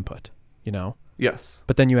to an input, Yes.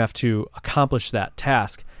 But then you have to accomplish that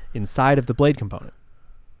task inside of the Blade component.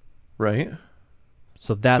 Right.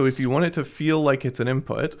 So if you want it to feel like it's an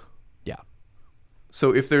input... Yeah.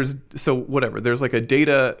 So there's like a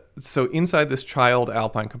data, so inside this child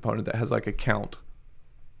Alpine component that has like a count,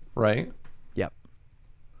 right? Yep.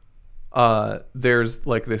 There's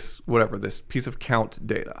like this piece of count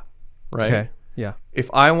data, right? Okay. Yeah. If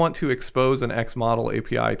I want to expose an X model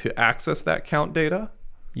API to access that count data,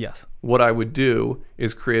 yes, what I would do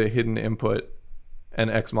is create a hidden input and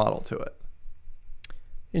X model to it.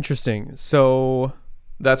 Interesting. So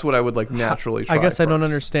that's what I would like naturally try. I guess first. I don't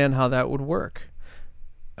understand how that would work.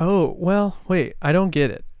 Oh, well, wait, I don't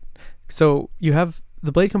get it. So you have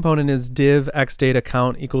the Blade component is div X data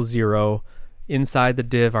count equals 0. Inside the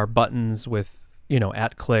div are buttons with,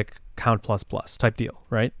 at click count ++ type deal,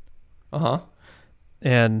 right? Uh-huh.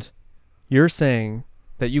 And you're saying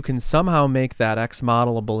that you can somehow make that X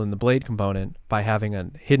modelable in the Blade component by having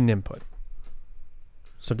a hidden input.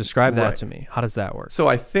 So describe that to me. How does that work? So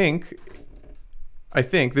I think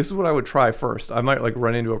this is what I would try first. I might like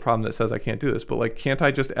run into a problem that says I can't do this, but like, can't I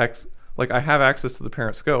just I have access to the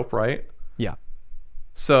parent scope, right? Yeah.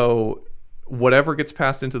 So whatever gets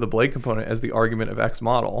passed into the Blade component as the argument of X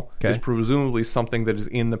model is presumably something that is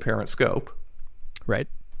in the parent scope. Right.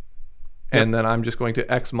 And then I'm just going to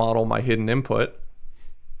X model my hidden input.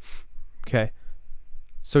 Okay.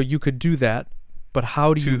 So you could do that, but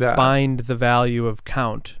how do you bind the value of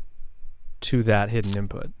count to that hidden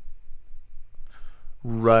input?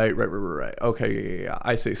 Right. Okay, yeah.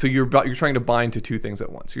 I see. So you're trying to bind to two things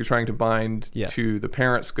at once. You're trying to bind to the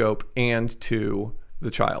parent scope and to the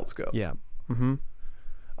child scope. Yeah. Mm-hmm.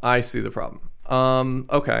 I see the problem.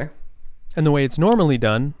 Okay. And the way it's normally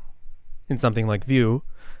done in something like Vue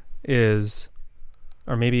is,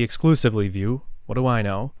 or maybe exclusively Vue, what do I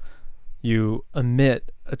know? You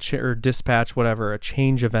emit or dispatch a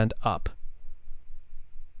change event up,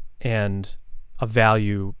 and a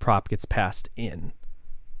value prop gets passed in.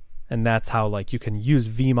 And that's how like you can use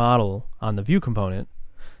vModel on the Vue component,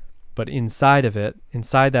 but inside of it,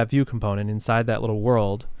 inside that Vue component, inside that little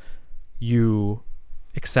world, you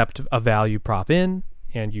accept a value prop in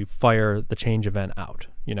and you fire the change event out,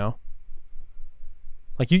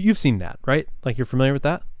 Like you've seen that, right? Like you're familiar with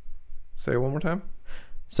that? Say it one more time.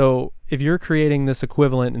 So if you're creating this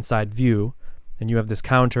equivalent inside Vue and you have this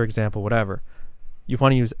counter example, whatever, you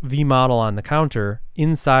want to use vModel on the counter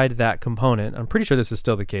inside that component. I'm pretty sure this is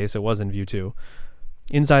still the case. It was in Vue 2.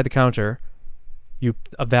 Inside the counter,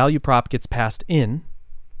 a value prop gets passed in,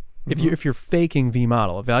 If you're faking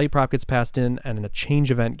vModel, a value prop gets passed in and a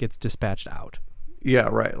change event gets dispatched out. Yeah,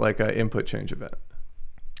 right. Like an input change event.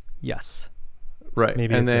 Yes. Right.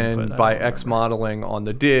 Maybe and then input, by X modeling on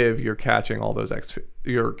the div, you're catching all those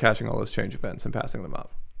change events and passing them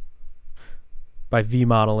up. By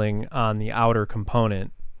vModeling on the outer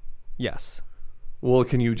component, yes. Well,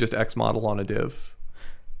 can you just X model on a div?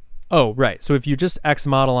 Oh, right. So if you just X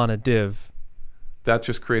model on a div, that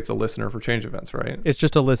just creates a listener for change events, right? It's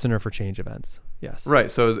just a listener for change events. Yes.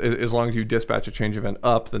 Right. So as long as you dispatch a change event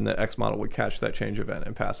up, then the X model would catch that change event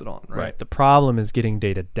and pass it on, right? Right. The problem is getting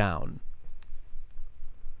data down.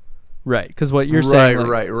 Right. Because what you're saying.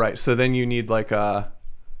 Right. So then you need okay,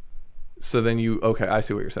 I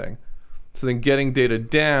see what you're saying. So then getting data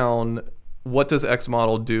down, what does X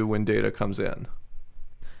model do when data comes in?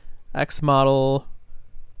 X model.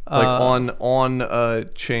 Like on a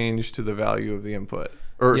change to the value of the input.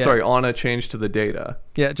 On a change to the data.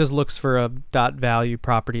 Yeah, it just looks for a dot value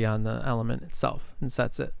property on the element itself and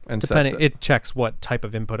sets it. It checks what type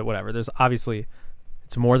of input or whatever. There's obviously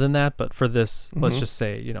it's more than that, but for this, let's just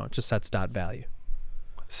say, it just sets dot value.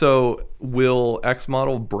 So will X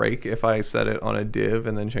model break if I set it on a div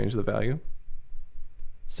and then change the value?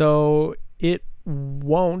 So it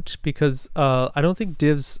won't, because I don't think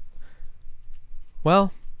divs.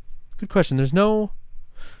 Well, good question. There's no.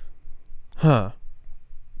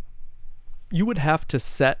 You would have to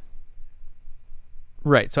set.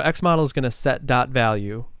 Right. So X model is going to set dot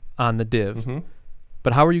value on the div,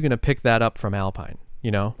 but how are you going to pick that up from Alpine?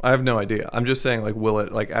 I have no idea. I'm just saying, will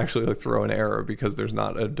it actually throw an error because there's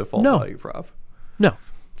not a default value prop? No.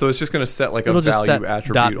 So it's just going to set a value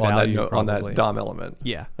attribute on that DOM element.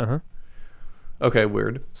 Yeah. Okay,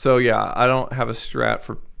 weird. So yeah, I don't have a strat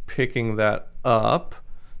for picking that up.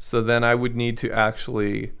 So then I would need to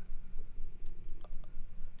actually.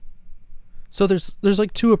 So there's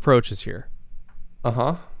two approaches here.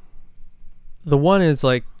 The one is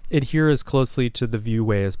adhere as closely to the view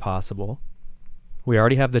way as possible. We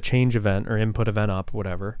already have the change event or input event up,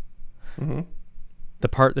 whatever. The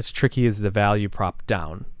part that's tricky is the value prop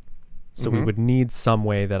down. So we would need some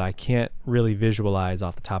way that I can't really visualize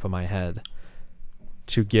off the top of my head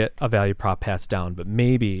to get a value prop passed down, but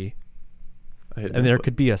maybe, and there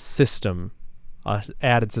could be a system,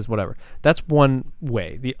 added system, whatever. That's one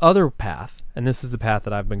way. The other path, and this is the path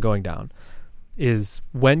that I've been going down, is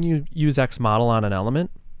when you use X model on an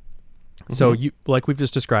element. So you, like we've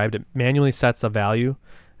just described, it manually sets a value,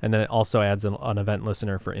 and then it also adds an event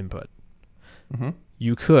listener for input.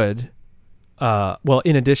 You could,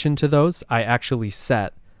 in addition to those, I actually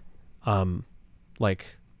set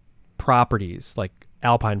properties, like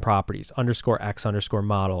Alpine properties,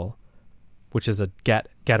 _X_model, which is a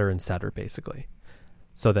getter and setter basically,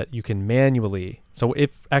 so that you can manually. So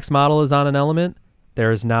if X model is on an element,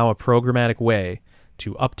 there is now a programmatic way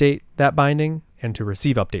to update that binding and to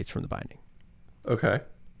receive updates from the binding. Okay.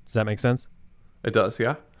 Does that make sense? It does,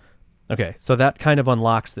 yeah. Okay, so that kind of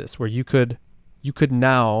unlocks this, where you could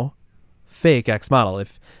now fake X model.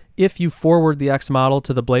 If you forward the X model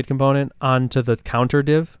to the blade component onto the counter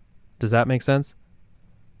div, does that make sense?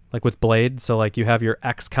 Like with blade, so you have your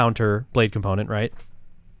X counter blade component, right?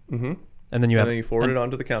 And then you forward it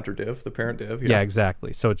onto the counter div, the parent div. Yeah,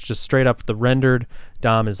 exactly. So it's just straight up the rendered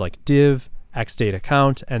DOM is div X data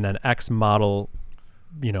count and then X model,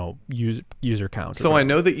 user count. So I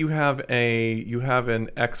know that you have an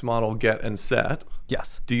X model get and set.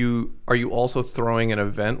 Yes. Are you also throwing an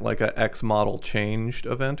event like a X model changed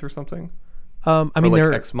event or something?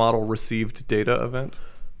 X model received data event?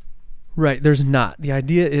 Right, there's not. The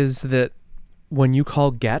idea is that when you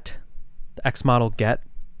call get, the X model get,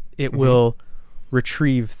 it will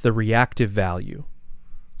retrieve the reactive value.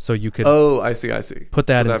 So you could I see. Put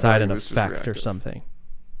that inside an effect or something.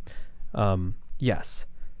 Yes.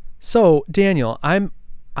 So Daniel,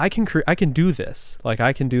 I can do this.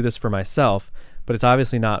 I can do this for myself, but it's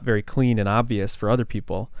obviously not very clean and obvious for other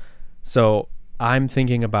people. So I'm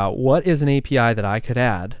thinking about what is an API that I could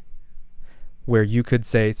add where you could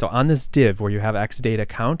say, so on this div where you have X data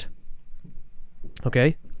count,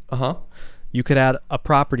 okay? You could add a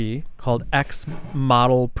property called X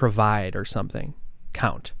model provide or something.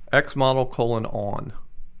 Count. X model : on,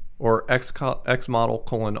 or X model :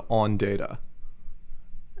 on data.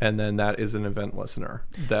 And then that is an event listener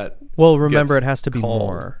that. Well, remember, it has to be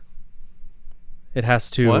more. It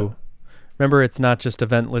has to. What? Remember, it's not just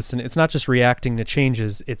event listen. It's not just reacting to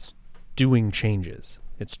changes. It's doing changes.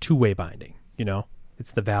 It's two-way binding.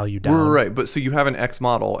 It's the value down. Right, but so you have an X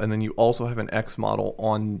model, and then you also have an X model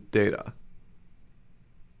on data.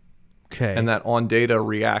 Okay. And that on data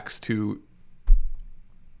reacts to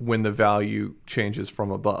when the value changes from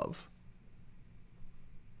above.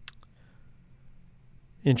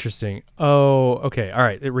 Interesting. Oh, okay. All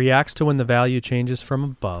right. It reacts to when the value changes from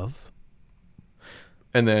above.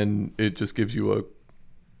 And then it just gives you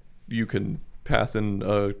you can pass in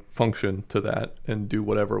a function to that and do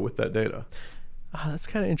whatever with that data. That's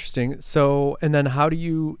kind of interesting. So, and then how do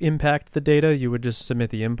you impact the data? You would just submit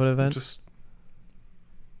the input event? Just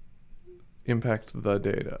impact the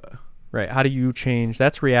data. Right. How do you change?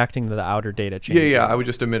 That's reacting to the outer data change. Yeah. I would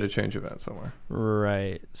just emit a change event somewhere.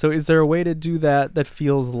 Right. So is there a way to do that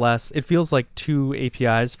feels less? It feels like two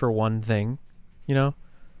APIs for one thing, you know?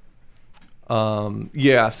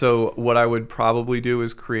 Yeah. So what I would probably do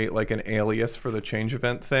is create like an alias for the change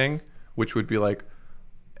event thing, which would be like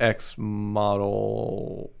X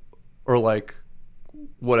model or like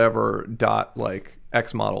whatever dot like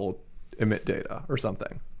X model emit data or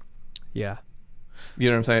something. Yeah. You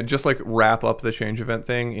know what I'm saying? Just like wrap up the change event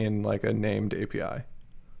thing in like a named API.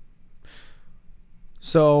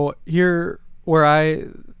 So here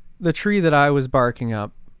the tree that I was barking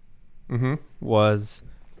up was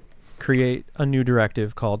create a new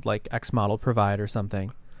directive called like X model provide or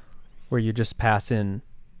something, where you just pass in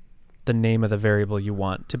the name of the variable you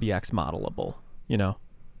want to be X modelable, you know,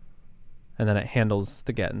 and then it handles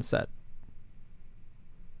the get and set.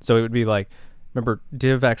 So it would be like, remember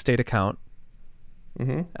div X data count,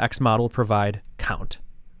 X model provide count.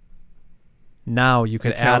 Now you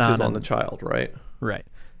could add on on the child, right? Right.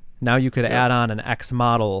 Now you could add on an X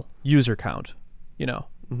model user count, you know,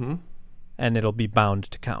 and it'll be bound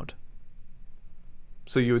to count.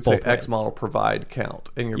 So you would say X model provide count,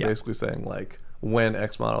 and you're basically saying like when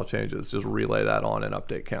X model changes, just relay that on and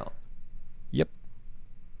update count. Yep.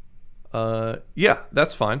 Yeah,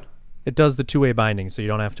 that's fine. It does the two-way binding, so you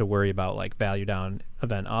don't have to worry about like value down,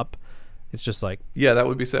 event up. It's just like that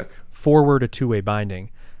would be sick. Forward a two-way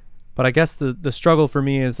binding. But I guess the struggle for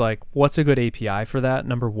me is like, what's a good API for that?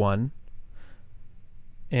 Number one.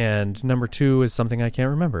 And number two is something I can't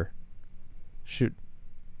remember. Shoot.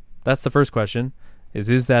 That's the first question.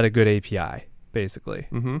 Is that a good API, basically?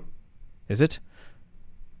 Mm-hmm. Is it?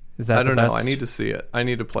 Is that I don't know. I need to see it. I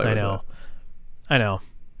need to play with it. I know.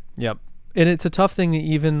 Yep. And it's a tough thing to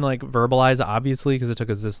even like verbalize, obviously, because it took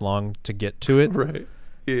us this long to get to it. Right.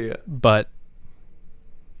 Yeah. But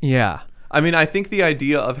yeah. I mean, I think the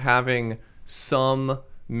idea of having some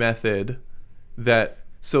method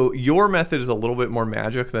so your method is a little bit more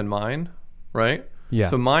magic than mine, right? Yeah.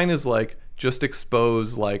 So mine is like just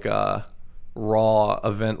expose like a raw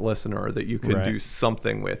event listener that you can do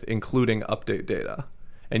something with, including update data.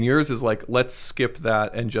 And yours is like, let's skip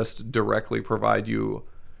that and just directly provide you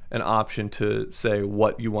an option to say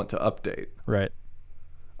what you want to update. Right.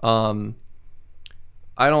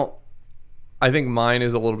 I think mine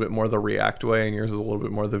is a little bit more the React way and yours is a little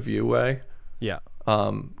bit more the Vue way. Yeah.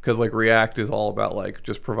 Because like React is all about like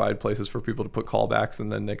just provide places for people to put callbacks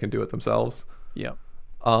and then they can do it themselves. Yeah.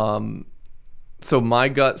 So my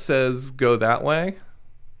gut says go that way.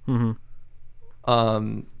 Give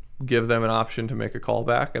them an option to make a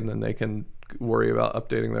callback and then they can worry about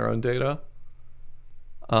updating their own data.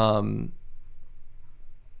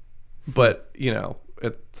 But you know,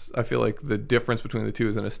 I feel like the difference between the two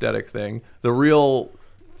is an aesthetic thing. The real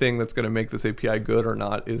thing that's going to make this API good or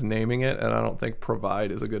not is naming it, and I don't think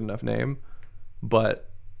provide is a good enough name. But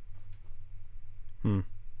I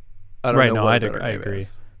don't know. I agree.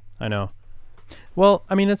 I know. Well,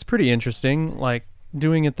 I mean, it's pretty interesting. Like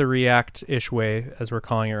doing it the React-ish way, as we're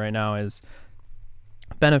calling it right now, is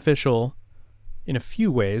beneficial in a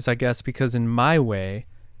few ways, I guess, because in my way,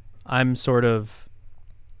 I'm sort of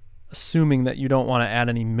assuming that you don't want to add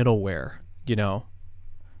any middleware, you know?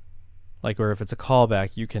 Like, or if it's a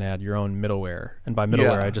callback, you can add your own middleware. And by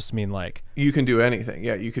middleware, I just mean like... You can do anything.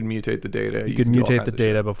 Yeah, you can mutate the data. You could mutate the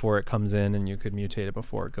data before it comes in, and you could mutate it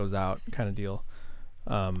before it goes out, kind of deal.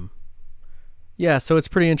 Yeah, so it's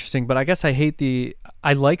pretty interesting. But I guess I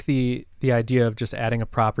like the idea of just adding a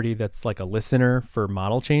property that's like a listener for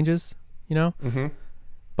model changes, you know? Mm-hmm.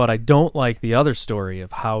 But I don't like the other story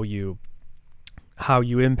of how you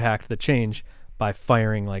impact the change by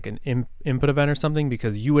firing like an input event or something,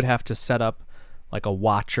 because you would have to set up like a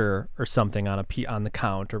watcher or something on the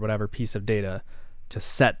count or whatever piece of data to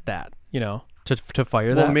set that, you know, to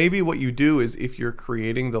fire that. Well, maybe what you do is if you're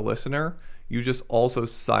creating the listener, you just also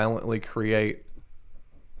silently create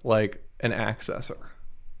like an accessor.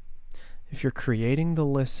 If you're creating the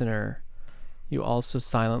listener, you also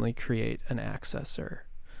silently create an accessor.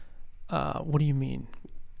 What do you mean?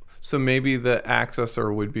 So maybe the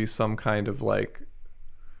accessor would be some kind of like,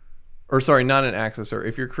 or sorry, not an accessor.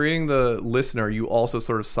 If you're creating the listener, you also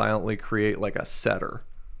sort of silently create like a setter.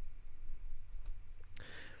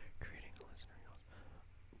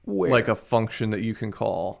 like a function that you can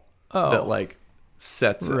call that like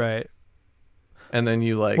sets it. Right. And then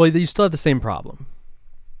you like... Well, you still have the same problem.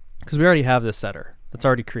 Because we already have this setter that's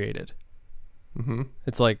already created. Mm-hmm.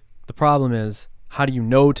 It's like, the problem is, how do you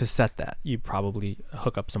know to set that? You probably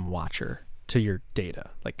hook up some watcher to your data,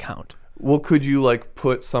 like count. Well, could you like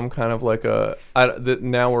put some kind of like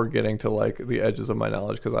now we're getting to like the edges of my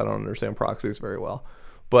knowledge because I don't understand proxies very well.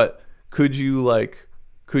 But could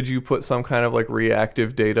you put some kind of like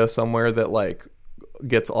reactive data somewhere that like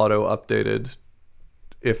gets auto updated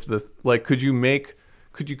if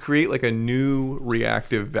could you create like a new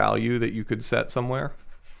reactive value that you could set somewhere?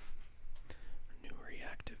 New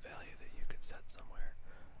reactive value that you could set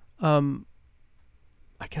somewhere.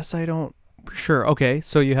 I guess I don't. Sure. Okay.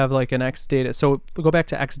 So you have like an X data. So go back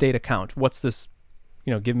to X data count. What's this?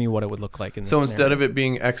 Give me what it would look like in this So instead scenario. of it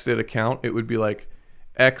being X data count, it would be like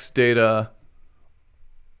X data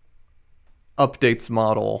updates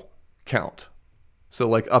model count. So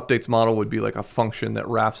like updates model would be like a function that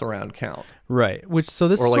wraps around count. Right.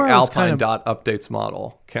 Or like Alpine dot updates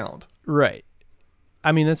model count. Right.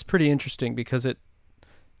 I mean, that's pretty interesting because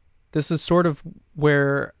this is sort of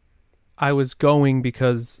where I was going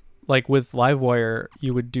because like with Livewire,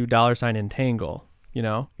 you would do $entangle,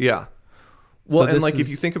 Yeah. Well, So and like if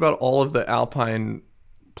you think about all of the Alpine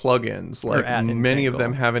plugins, like many of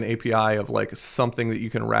them have an API of like something that you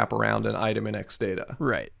can wrap around an item in X data.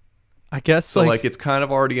 Right. I guess so like it's kind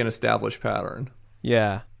of already an established pattern.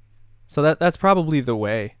 Yeah. So that's probably the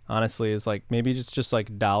way, honestly, is like maybe it's just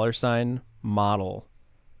like $model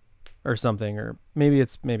or something, or maybe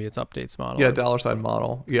it's updates model. Yeah,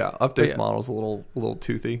 $model. Yeah, updates model is a little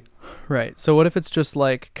toothy. Right. So what if it's just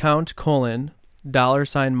like count : $model,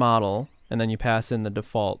 and then you pass in the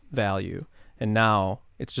default value, and now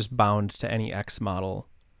it's just bound to any X model,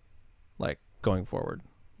 like going forward,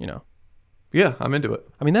 Yeah, I'm into it.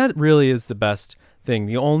 I mean, that really is the best thing.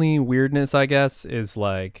 The only weirdness, I guess, is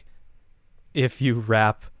like if you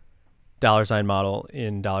wrap $model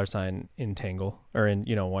in $entangle or in,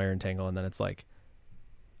 wire entangle. And then it's like,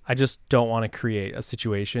 I just don't want to create a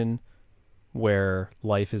situation where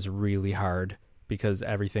life is really hard because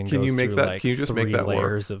everything goes through like can you just make that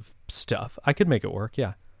layers work? of stuff. I could make it work.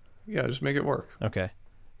 Yeah. Yeah, just make it work. Okay.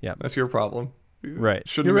 Yeah. That's your problem. Right.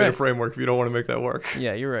 Shouldn't have made a framework if you don't want to make that work.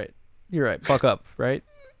 Yeah, you're right. You're right. Buck up, right?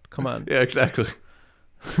 Come on. Yeah, exactly.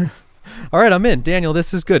 All right, I'm in. Daniel,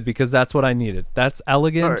 this is good because that's what I needed. That's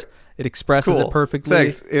elegant. Right. It expresses Cool. it perfectly.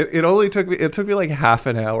 Thanks. It only took me like half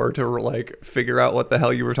an hour to like figure out what the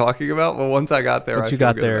hell you were talking about, but once I got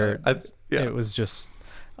there, it was just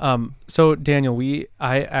so Daniel,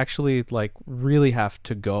 I actually like really have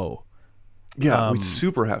to go. Yeah, we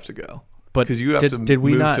super have to go. But because you have to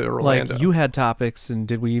we move not, to Orlando. Like you had topics, and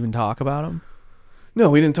did we even talk about them? No,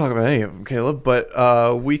 we didn't talk about any of them, Caleb. But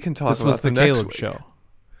we can talk about the next Caleb show.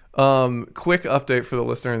 Quick update for the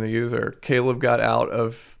listener and the user: Caleb got out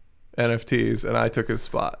of NFTs, and I took his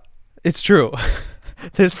spot. It's true.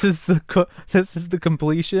 This is the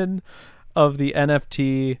completion of the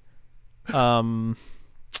NFT. I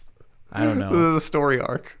don't know. This is a story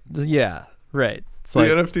arc. Yeah, right. It's the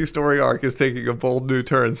like, NFT story arc is taking a bold new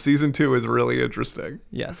turn. Season 2 is really interesting.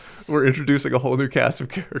 Yes. We're introducing a whole new cast of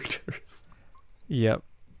characters. Yep.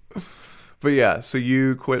 But yeah, so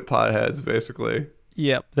you quit Potheads, basically.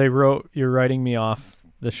 Yep. They wrote, you're writing me off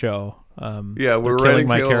the show. Yeah, we're killing writing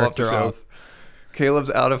my Caleb character off the show. off.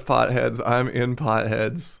 Caleb's out of Potheads. I'm in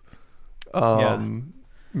Potheads.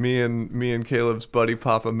 Me and Caleb's buddy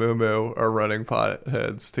Papa Moo are running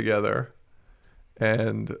Potheads together.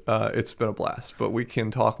 And it's been a blast. But we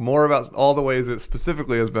can talk more about all the ways it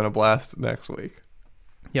specifically has been a blast next week.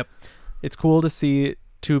 Yep. It's cool to see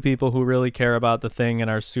two people who really care about the thing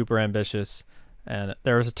and are super ambitious. And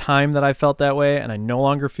there was a time that I felt that way, and I no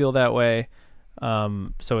longer feel that way.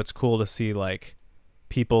 So it's cool to see like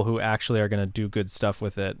people who actually are going to do good stuff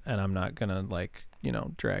with it, and I'm not going to like,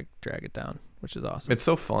 drag it down, which is awesome. It's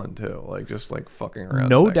so fun too. Like just like fucking around.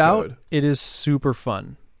 No doubt it is super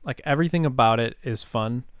fun. Like everything about it is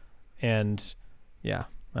fun. And yeah,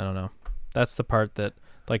 I don't know. That's the part that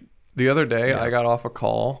like the other day I got off a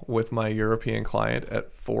call with my European client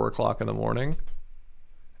at 4:00 in the morning,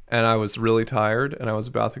 and I was really tired and I was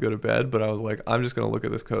about to go to bed, but I was like, I'm just going to look at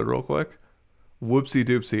this code real quick. Whoopsie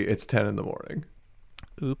doopsie, it's 10 in the morning.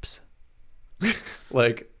 Oops.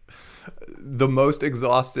 Like the most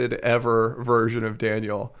exhausted ever version of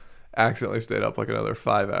Daniel accidentally stayed up like another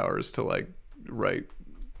 5 hours to like write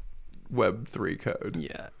Web3 code.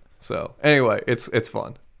 Yeah. So anyway, it's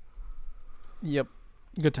fun. Yep.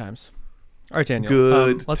 Good times. All right, Daniel.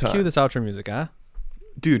 Let's cue this outro music, huh?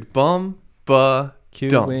 Dude, bum ba Cueing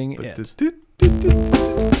dumb. it. do, do, do,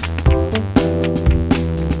 do.